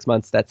every 6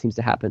 months that seems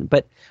to happen.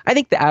 But I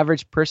think the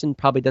average person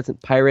probably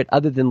doesn't pirate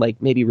other than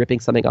like maybe ripping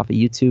something off of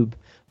YouTube,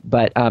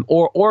 but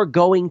or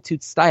going to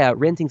Staya,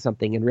 renting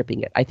something and ripping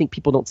it. I think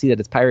people don't see that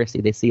as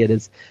piracy. They see it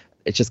as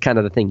it's just kind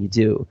of the thing you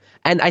do.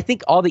 And I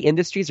think all the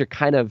industries are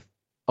kind of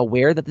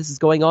aware that this is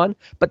going on,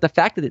 but the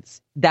fact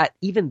that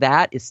even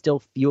that is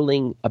still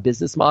fueling a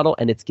business model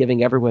and it's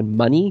giving everyone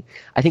money,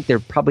 I think they're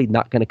probably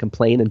not going to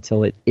complain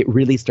until it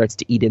really starts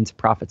to eat into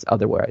profits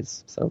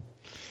otherwise. So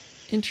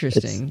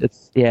interesting.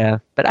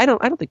 But I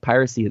don't think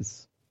piracy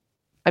is.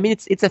 I mean,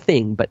 it's a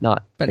thing, but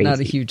not crazy. Not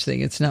a huge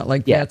thing. It's not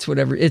like that's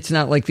whatever. It's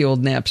not like the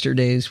old Napster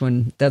days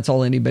when that's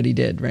all anybody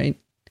did, right?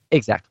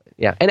 Exactly.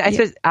 Yeah. And I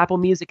said Apple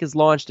Music has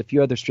launched, a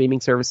few other streaming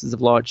services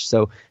have launched.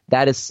 So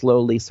that is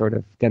slowly sort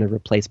of going to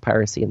replace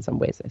piracy in some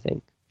ways, I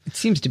think. It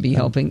seems to be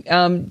helping.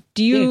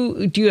 Do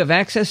you have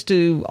access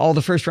to all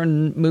the first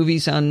run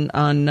movies on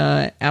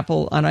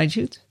Apple on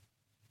iTunes?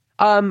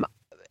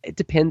 It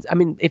depends. I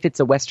mean, if it's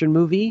a Western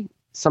movie,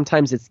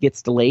 sometimes it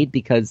gets delayed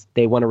because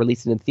they want to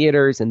release it in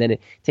theaters and then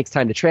it takes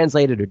time to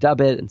translate it or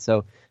dub it. And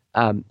so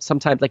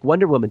sometimes like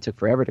Wonder Woman took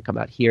forever to come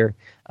out here,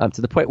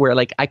 to the point where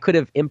like I could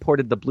have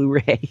imported the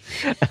Blu-ray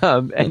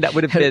and that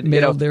would have been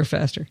mailed there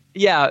faster.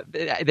 Yeah,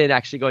 than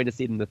actually going to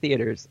see it in the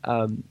theaters.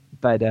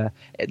 But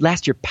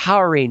last year,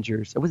 Power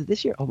Rangers, or was it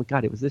this year? Oh my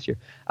God, it was this year.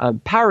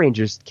 Power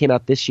Rangers came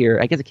out this year.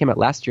 I guess it came out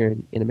last year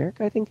in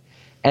America, I think.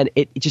 And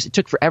it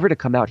took forever to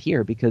come out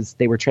here because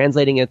they were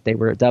translating it, they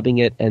were dubbing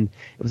it, and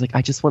it was like,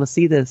 I just want to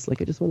see this. Like,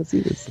 I just want to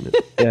see this. And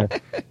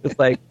it's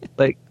like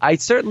I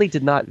certainly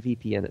did not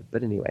VPN it,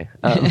 but anyway.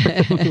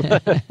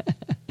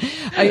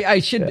 I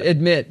should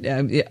admit,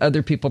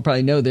 other people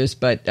probably know this,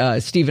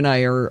 but Steve and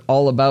I are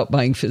all about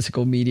buying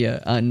physical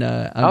media on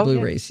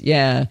Blu-rays.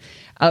 Yeah.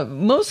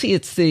 Mostly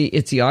it's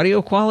the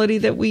audio quality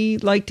that we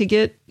like to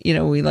get.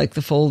 We like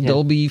the full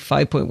Dolby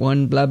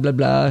 5.1, blah, blah,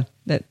 blah.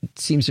 That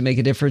seems to make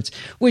a difference,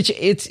 which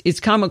it's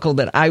comical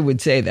that I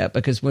would say that,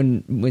 because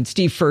when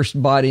Steve first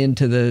bought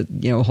into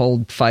the,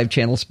 whole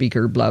 5-channel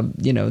speaker, blah,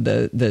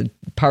 the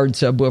powered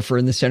subwoofer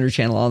in the center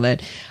channel, all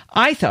that,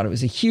 I thought it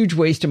was a huge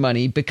waste of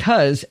money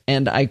because,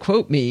 and I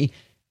quote me,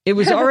 it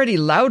was already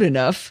loud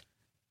enough.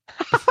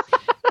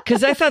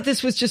 Because I thought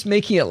this was just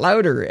making it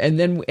louder. And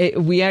then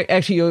we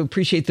actually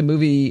appreciate the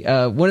movie.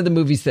 One of the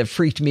movies that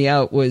freaked me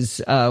out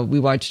was we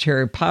watched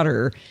Harry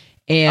Potter.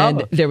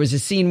 And there was a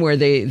scene where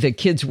the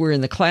kids were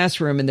in the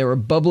classroom and there were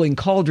bubbling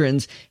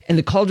cauldrons, and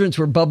the cauldrons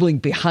were bubbling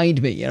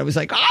behind me. And I was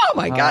like, oh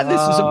my God,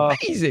 this is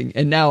amazing.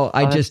 And now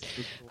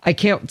I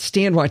can't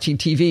stand watching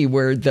TV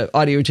where the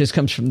audio just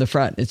comes from the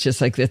front. It's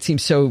just like, that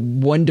seems so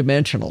one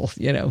dimensional,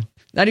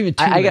 not even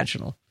two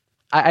dimensional.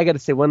 I got to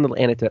say one little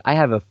anecdote. I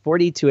have a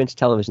 42-inch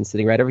television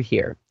sitting right over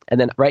here, and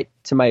then right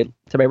to my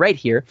right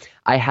here,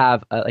 I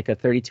have like a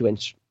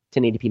 32-inch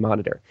 1080p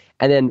monitor.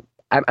 And then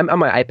I'm on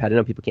my iPad. I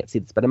know people can't see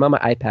this, but I'm on my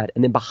iPad.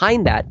 And then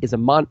behind that is a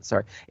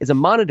monitor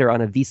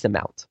on a VESA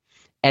mount,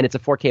 and it's a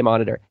 4K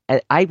monitor.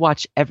 And I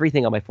watch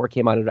everything on my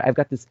 4K monitor. I've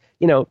got this,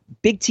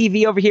 big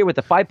TV over here with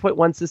a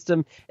 5.1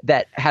 system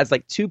that has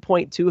like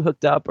 2.2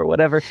 hooked up or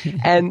whatever.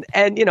 and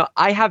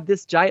I have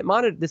this giant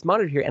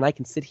monitor here, and I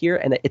can sit here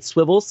and it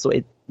swivels, so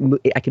I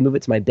can move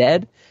it to my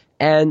bed,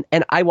 and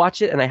I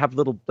watch it, and I have a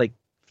little like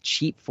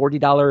cheap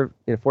 $40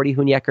 40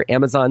 Hunyaker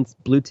Amazon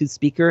Bluetooth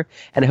speaker,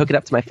 and I hook it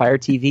up to my Fire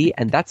TV,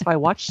 and that's how I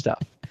watch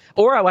stuff.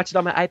 Or I watch it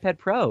on my iPad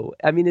Pro.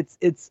 I mean,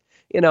 it's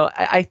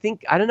I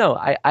think, I don't know,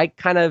 I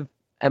kind of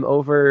am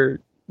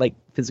over like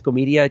physical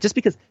media just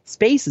because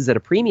space is at a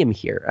premium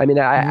here. I mean,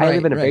 I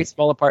live in a very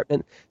small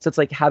apartment, so it's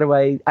like, how do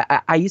I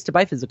used to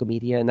buy physical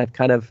media, and I've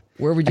kind of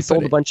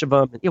sold a bunch of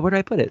them. Yeah, where do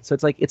I put it? So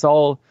it's like, it's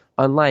all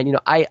online.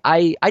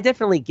 I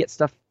definitely get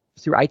stuff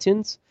through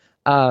iTunes,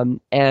 and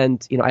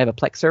I have a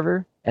Plex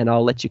server, and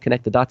I'll let you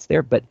connect the dots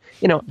there. But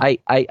I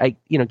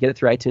get it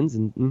through iTunes,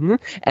 and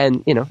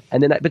and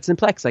then but it's in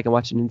Plex. I can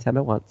watch it anytime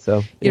I want.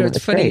 So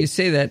it's funny you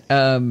say that.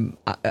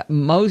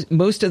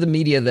 Most of the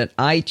media that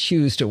I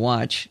choose to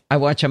watch, I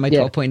watch on my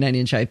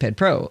 12.9-inch iPad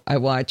Pro. I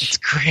watch. It's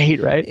great,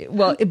 right?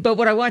 Well, but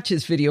what I watch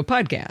is video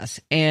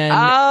podcasts, and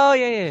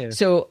yeah.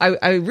 So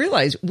I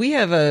realize we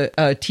have a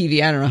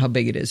TV. I don't know how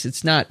big it is.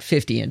 It's not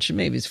 50-inch,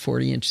 maybe it's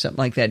 40-inch, something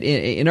like that,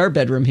 in our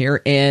bedroom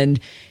here, and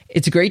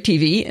it's a great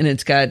TV, and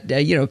it's got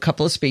a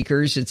couple of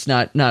speakers. It's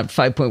not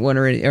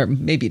 5.1 or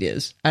maybe it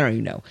is. I don't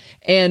even know.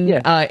 And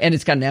and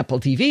it's got an Apple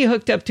TV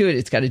hooked up to it.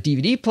 It's got a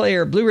DVD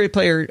player, Blu-ray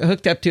player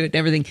hooked up to it, and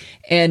everything.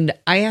 And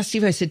I asked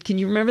Steve. I said, "Can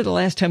you remember the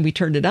last time we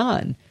turned it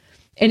on?"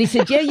 And he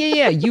said,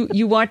 "Yeah.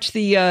 You watch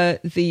the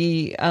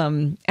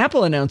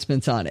Apple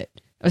announcements on it."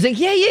 I was like,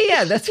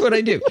 yeah, that's what I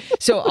do.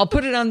 So I'll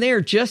put it on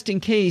there just in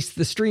case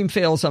the stream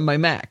fails on my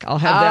Mac. I'll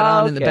have that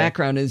on in the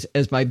background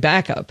as my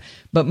backup.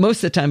 But most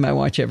of the time I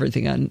watch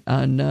everything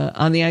on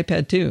the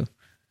iPad too.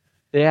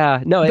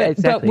 Yeah, no,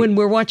 exactly. But when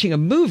we're watching a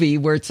movie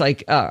where it's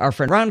like our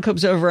friend Ron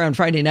comes over on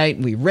Friday night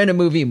and we rent a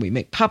movie and we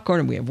make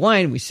popcorn and we have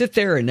wine and we sit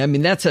there, and I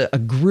mean, that's a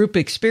group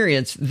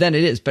experience, then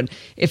it is. But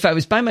if I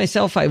was by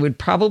myself, I'd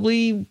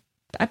probably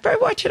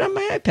watch it on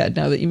my iPad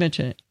now that you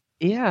mention it.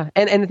 Yeah.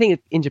 And the thing is,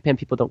 in Japan,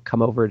 people don't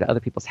come over to other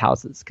people's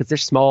houses because they're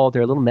small,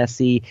 they're a little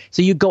messy.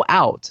 So you go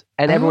out,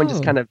 and everyone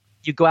just kind of,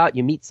 you go out,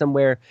 you meet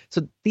somewhere.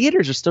 So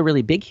theaters are still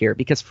really big here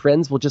because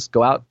friends will just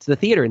go out to the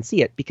theater and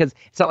see it, because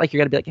it's not like you're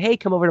going to be like, hey,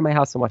 come over to my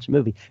house and watch a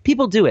movie.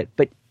 People do it,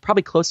 but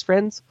probably close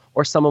friends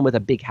or someone with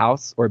a big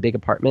house or a big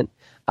apartment.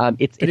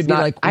 It'd be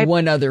like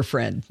one other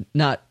friend,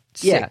 not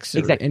six. Yeah,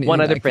 exactly.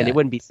 One other friend. That. It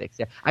wouldn't be six.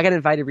 Yeah. I got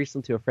invited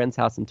recently to a friend's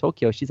house in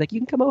Tokyo. She's like, you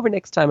can come over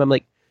next time. I'm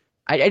like,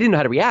 I didn't know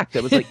how to react.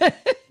 I was like,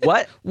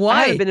 what? Why?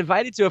 I haven't been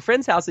invited to a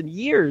friend's house in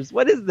years.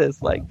 What is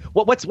this? Like,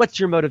 what's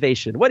your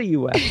motivation? What do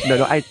you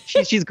No,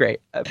 she's great.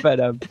 But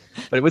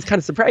it was kind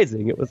of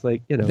surprising. It was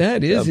like,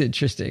 That is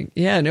interesting.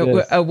 Yeah,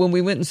 no, when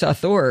we went and saw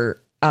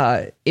Thor,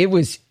 it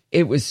was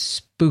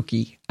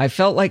spooky. I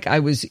felt like I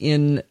was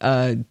in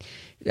a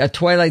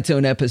Twilight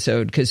Zone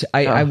episode, because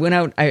I went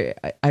out,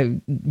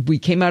 we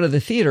came out of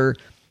the theater,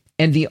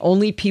 and the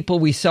only people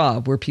we saw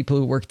were people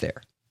who worked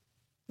there.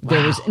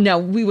 Now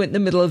we went in the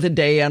middle of the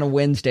day on a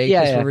Wednesday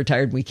because we're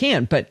retired and we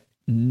can, but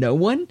no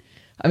one.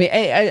 I mean,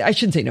 I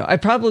shouldn't say no. I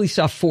probably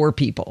saw 4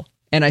 people,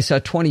 and I saw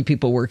 20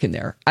 people working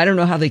there. I don't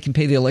know how they can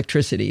pay the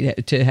electricity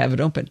to have it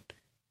open.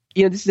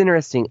 This is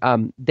interesting.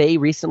 They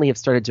recently have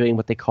started doing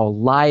what they call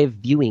live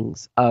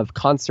viewings of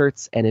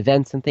concerts and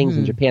events and things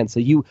in Japan. So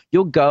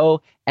you'll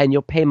go and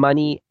you'll pay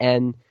money,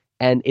 and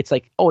it's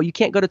like, oh, you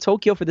can't go to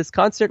Tokyo for this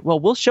concert? Well,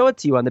 we'll show it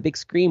to you on the big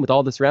screen with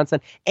all this surround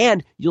sound,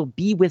 and you'll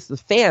be with the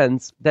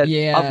fans that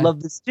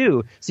love this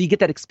too. So you get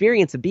that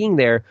experience of being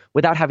there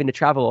without having to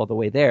travel all the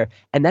way there.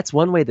 And that's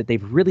one way that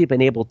they've really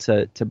been able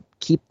to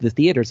keep the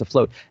theaters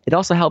afloat. It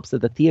also helps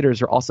that the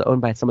theaters are also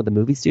owned by some of the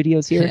movie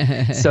studios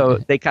here. So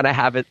they kind of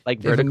have it like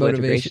vertical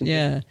integration.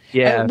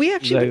 Yeah. We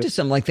actually went to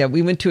something like that.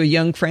 We went to a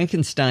Young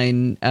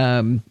Frankenstein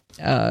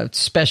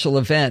special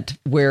event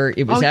where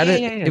it was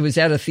it was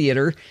at a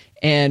theater,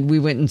 and we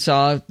went and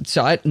saw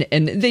it,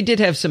 and they did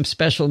have some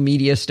special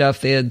media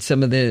stuff. They had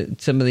some of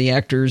the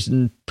actors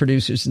and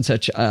producers and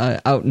such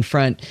out in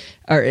front,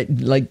 or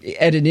like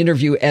at an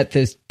interview at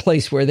this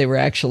place where they were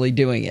actually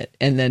doing it,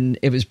 and then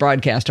it was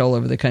broadcast all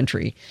over the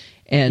country,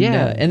 and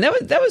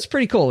that was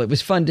pretty cool. It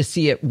was fun to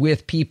see it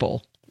with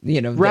people,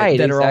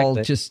 that are all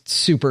just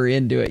super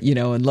into it,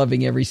 and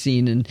loving every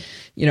scene, and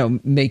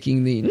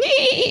making the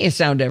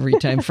sound every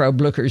time Frau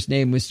Blucher's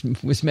name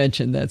was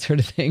mentioned, that sort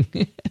of thing.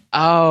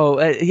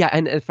 Yeah.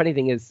 And the funny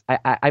thing is,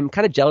 I'm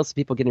kind of jealous of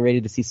people getting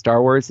ready to see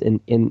Star Wars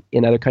in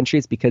other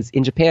countries, because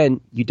in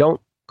Japan, you don't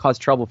cause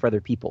trouble for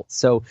other people.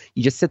 So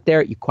you just sit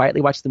there, you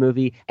quietly watch the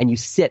movie, and you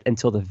sit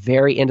until the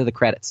very end of the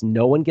credits.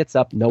 No one gets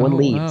up, no one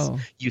leaves. Wow.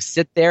 You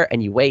sit there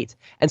and you wait.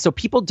 And so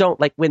people don't,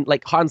 like when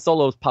like Han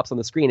Solo pops on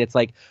the screen, it's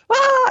like,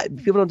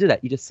 people don't do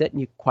that. You just sit and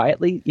you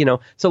quietly,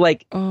 so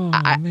like,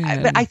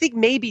 I think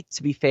maybe,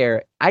 to be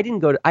fair,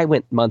 I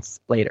went months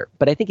later,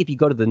 but I think if you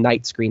go to the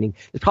night screening,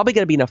 there's probably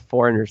going to be enough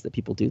foreigners that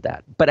people do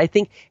that. But I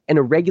think in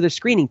a regular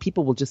screening,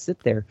 people will just sit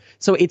there.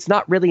 So it's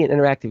not really an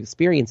interactive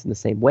experience in the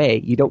same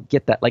way. You don't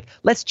get that, like,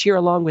 let's cheer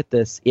along with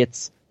this.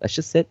 It's, let's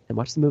just sit and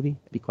watch the movie,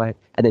 be quiet,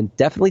 and then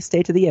definitely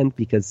stay to the end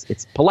because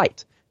it's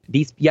polite.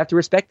 You have to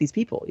respect these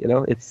people,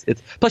 it's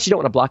plus you don't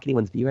want to block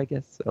anyone's view, I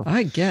guess. So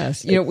I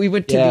guess, we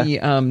went to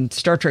the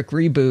Star Trek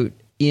reboot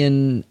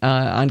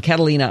on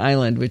Catalina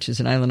Island, which is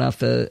an island off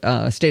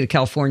the state of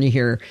California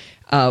here,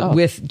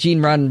 with Gene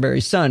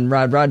Roddenberry's son,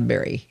 Rod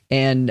Roddenberry.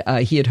 And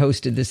he had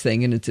hosted this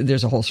thing, and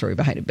there's a whole story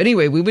behind it. But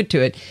anyway, we went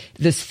to it.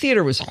 This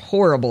theater was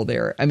horrible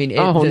there. I mean,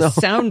 the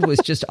sound was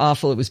just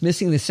awful. It was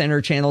missing the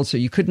center channel, so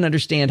you couldn't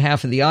understand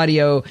half of the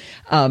audio.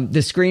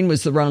 The screen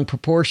was the wrong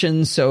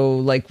proportions. So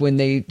like when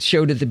they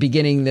showed at the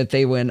beginning that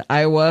they were in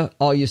Iowa,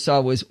 all you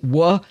saw was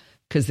 "wah,"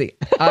 because the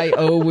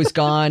I-O was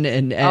gone.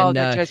 And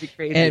that drives me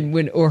crazy. And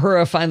when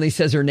Uhura finally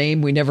says her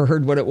name, we never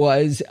heard what it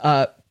was.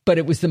 But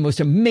it was the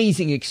most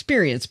amazing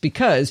experience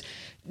because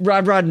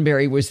Rod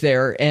Roddenberry was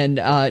there and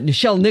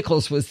Nichelle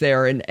Nichols was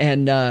there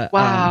and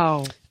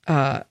wow.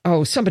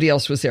 Somebody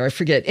else was there. I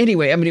forget.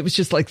 Anyway, I mean, it was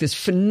just like this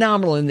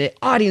phenomenal, and the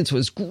audience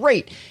was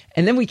great.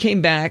 And then we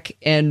came back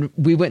and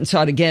we went and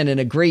saw it again in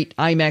a great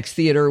IMAX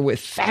theater with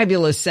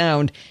fabulous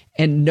sound,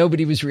 and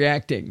nobody was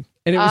reacting.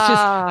 And it was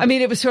just, I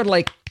mean, it was sort of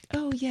like,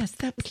 oh yes,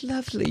 that was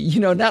lovely.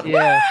 Not,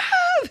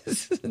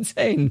 this is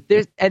insane.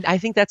 And I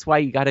think that's why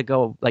you got to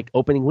go like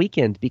opening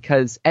weekend,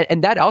 because,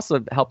 and that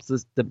also helps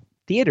the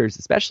theaters,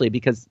 especially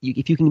because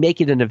if you can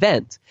make it an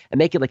event and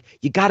make it like,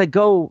 you got to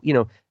go,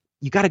 you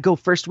got to go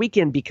first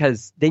weekend,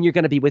 because then you're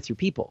going to be with your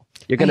people.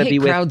 You're going to be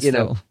crowds, with,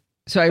 though.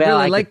 So I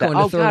really like going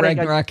to Thor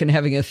Ragnarok and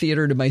having a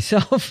theater to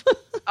myself.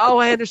 Oh,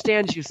 I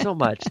understand you so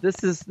much.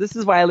 This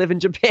is why I live in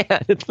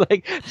Japan. It's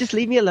like, just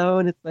leave me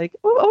alone. It's like,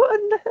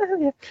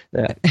 no.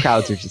 Yeah.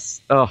 Crowds are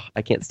just,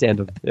 I can't stand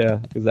them. Yeah,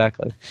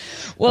 exactly.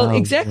 Well,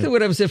 exactly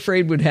what I was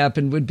afraid would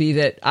happen would be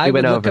that I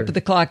would look up at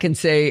the clock and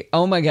say,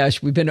 oh my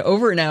gosh, we've been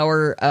over an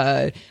hour.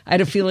 I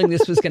had a feeling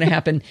this was going to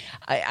happen.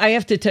 I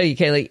have to tell you,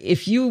 Kaylee,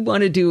 if you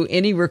want to do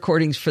any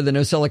recordings for the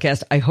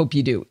NoCellacast, I hope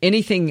you do.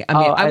 Anything. I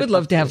mean, I would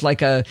love to have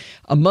like a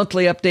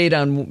monthly update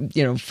on,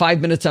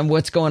 5 minutes on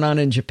what's going on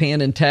in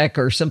Japan and tech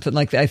or something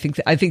like that. I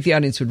think the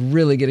audience would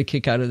really get a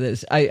kick out of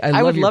this.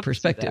 I love your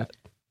perspective.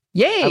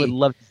 Yay! I would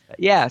love to.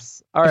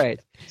 Yes. All right.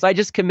 So I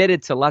just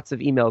committed to lots of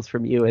emails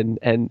from you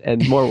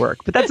and more work,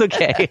 but that's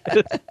okay.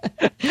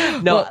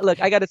 Look,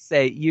 I got to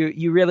say,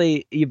 you've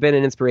been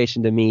an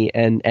inspiration to me,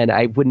 and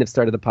I wouldn't have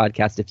started the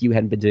podcast if you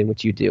hadn't been doing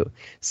what you do.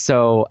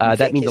 So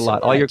that means a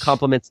lot. All your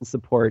compliments and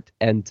support,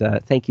 and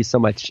thank you so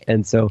much.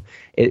 And so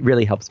it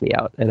really helps me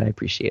out, and I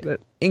appreciate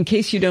it. In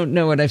case you don't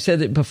know it, I've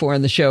said it before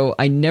on the show,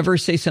 I never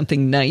say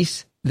something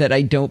nice that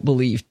I don't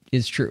believe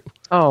is true.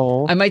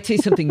 Oh, I might say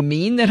something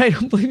mean that I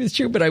don't believe is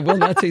true, but I will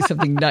not say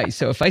something nice.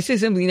 So if I say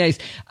something nice,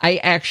 I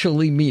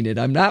actually mean it.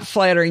 I'm not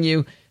flattering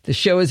you. The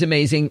show is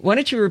amazing. Why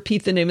don't you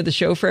repeat the name of the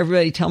show for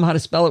everybody? Tell them how to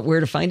spell it, where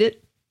to find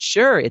it.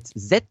 Sure. It's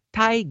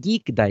Zettai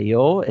Geek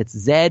Dayo. It's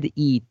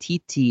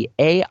Zettai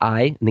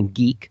and then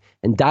geek,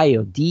 and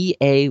Dayo,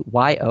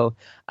 Dayo.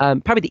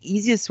 Probably the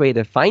easiest way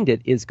to find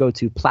it is go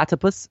to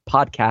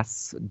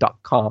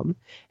platypuspodcasts.com.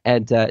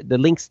 And the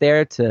links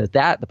there to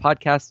that, the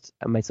podcast,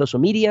 my social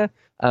media.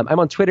 I'm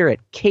on Twitter at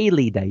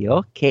Kaylee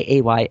Dayo,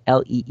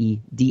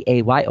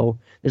 KayleeDayo.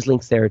 There's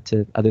links there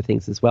to other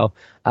things as well.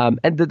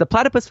 And the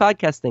Platypus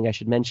podcast thing I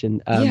should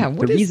mention.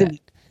 What is that?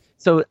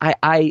 So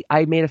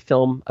I made a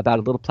film about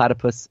a little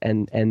platypus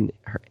and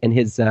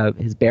his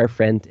bear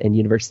friend in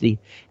university,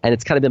 and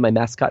it's kind of been my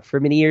mascot for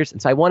many years.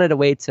 And so I wanted a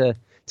way to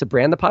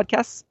brand the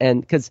podcast,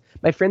 and because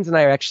my friends and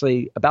I are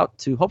actually about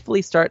to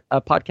hopefully start a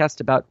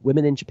podcast about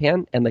women in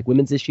Japan and like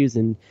women's issues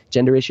and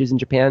gender issues in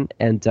Japan,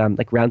 and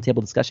like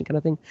roundtable discussion kind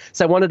of thing.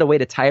 So I wanted a way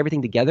to tie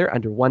everything together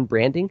under one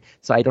branding,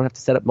 so I don't have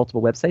to set up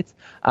multiple websites.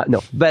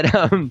 But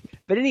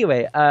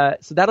anyway,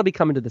 so that'll be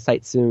coming to the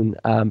site soon,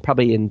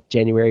 probably in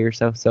January or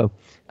so. So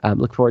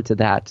look forward to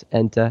that,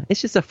 and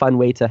it's just a fun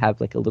way to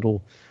have like a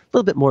little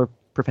bit more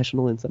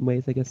professional in some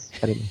ways, I guess.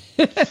 I don't know.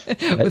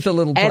 With a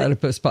little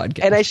platypus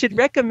podcast. And I should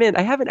recommend,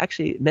 I haven't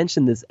actually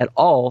mentioned this at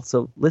all,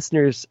 so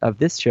listeners of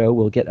this show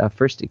will get a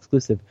first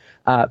exclusive.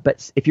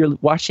 But if you're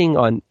listening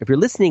on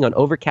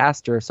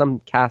Overcast or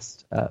some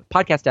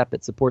podcast app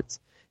that supports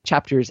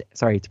chapters,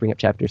 sorry to bring up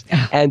chapters,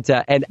 and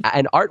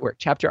artwork,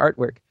 chapter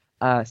artwork,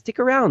 stick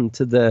around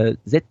to the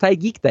Zettai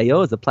Geek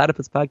Dayo as a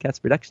Platypus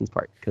Podcast Productions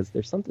part, because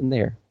there's something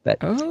there.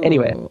 But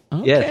anyway,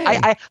 okay.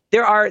 yeah,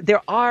 there are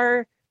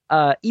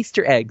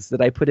Easter eggs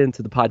that I put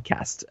into the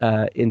podcast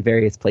in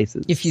various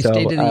places. If you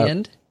stay to the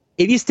end?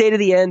 If you stay to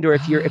the end, or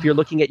if you're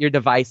looking at your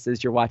device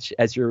as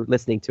you're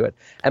listening to it.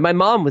 And my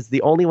mom was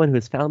the only one who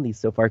has found these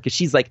so far, because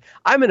she's like,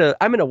 I'm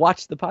gonna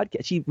watch the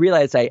podcast. She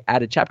realized I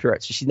added chapter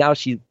art, so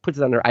she puts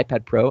it on her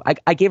iPad Pro.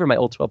 I gave her my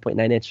old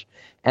 12.9 inch,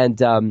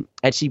 and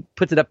she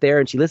puts it up there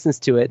and she listens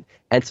to it,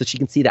 and so she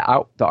can see the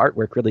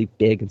artwork really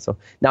big. And so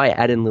now I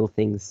add in little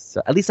things.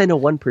 So at least I know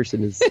one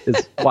person is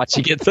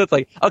watching it. So it's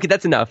like, okay,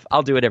 that's enough.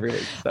 I'll do it every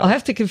week. So, I'll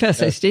have to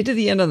confess, I stayed to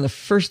the end on the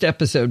first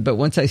episode, but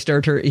once I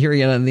start hearing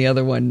it on the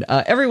other one,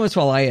 every once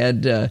in a while I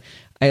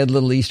add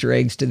little Easter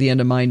eggs to the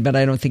end of mine, but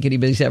I don't think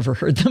anybody's ever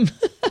heard them.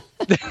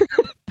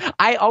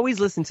 I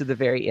always listen to the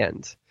very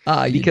end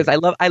because I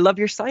love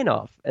your sign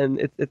off,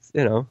 and it's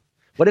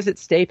what is it?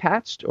 Stay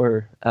patched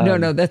or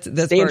no, that's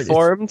stay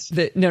informed.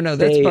 That's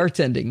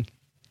bartending.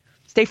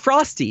 Stay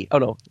frosty. Oh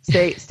no,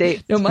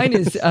 stay. No, mine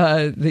is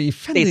the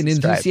friendly and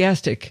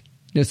enthusiastic.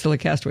 No, still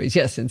castaways.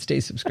 Yes, and stay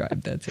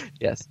subscribed. That's it.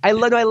 Yes, I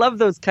love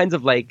those kinds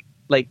of like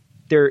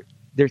they're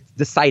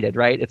decided,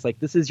 right? It's like,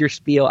 this is your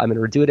spiel. I'm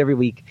going to do it every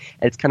week,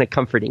 and it's kind of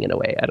comforting in a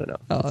way. I don't know.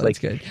 Oh, that's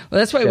good. Well,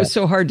 that's why it was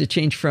so hard to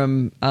change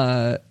from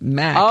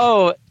Mac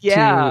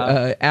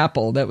to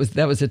Apple. That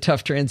was a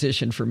tough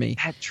transition for me.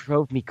 That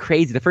drove me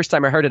crazy. The first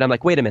time I heard it, I'm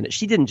like, wait a minute,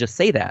 she didn't just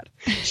say that.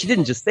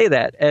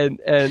 And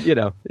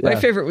My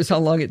favorite was how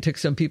long it took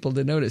some people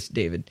to notice,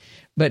 David.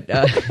 But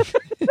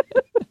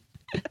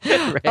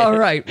Right. All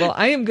right. Well,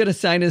 I am going to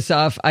sign us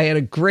off. I had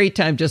a great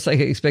time, just like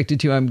I expected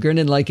to. I'm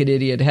grinning like an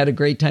idiot. Had a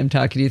great time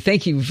talking to you.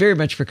 Thank you very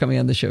much for coming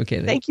on the show,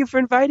 Kaylee. Thank you for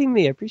inviting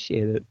me. I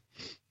appreciate it.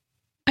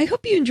 I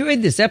hope you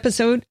enjoyed this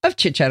episode of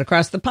Chit Chat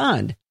Across the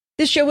Pond.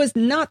 This show is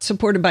not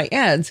supported by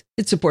ads.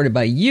 It's supported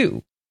by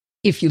you.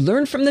 If you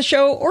learned from the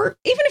show, or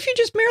even if you're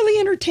just merely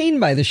entertained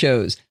by the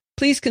shows,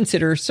 please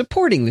consider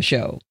supporting the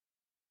show.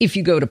 If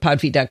you go to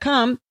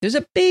podfeet.com, there's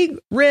a big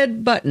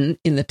red button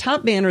in the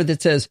top banner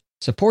that says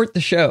Support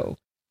the Show.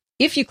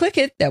 If you click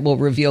it, that will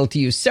reveal to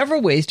you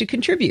several ways to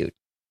contribute.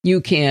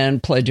 You can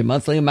pledge a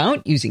monthly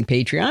amount using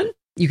Patreon.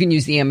 You can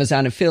use the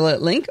Amazon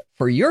affiliate link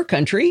for your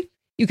country.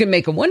 You can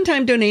make a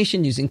one-time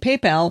donation using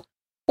PayPal,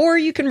 or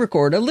you can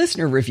record a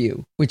listener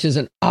review, which is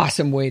an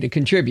awesome way to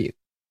contribute.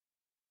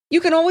 You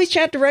can always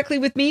chat directly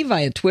with me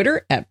via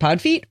Twitter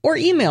 @Podfeet or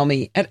email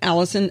me at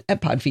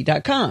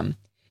allison@podfeet.com.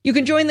 You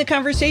can join the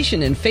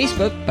conversation in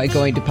Facebook by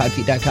going to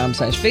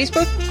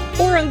podfeet.com/Facebook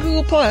or on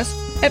Google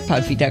Plus at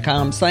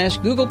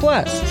podfeet.com/Google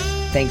Plus.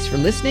 Thanks for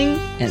listening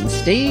and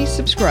stay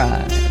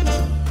subscribed.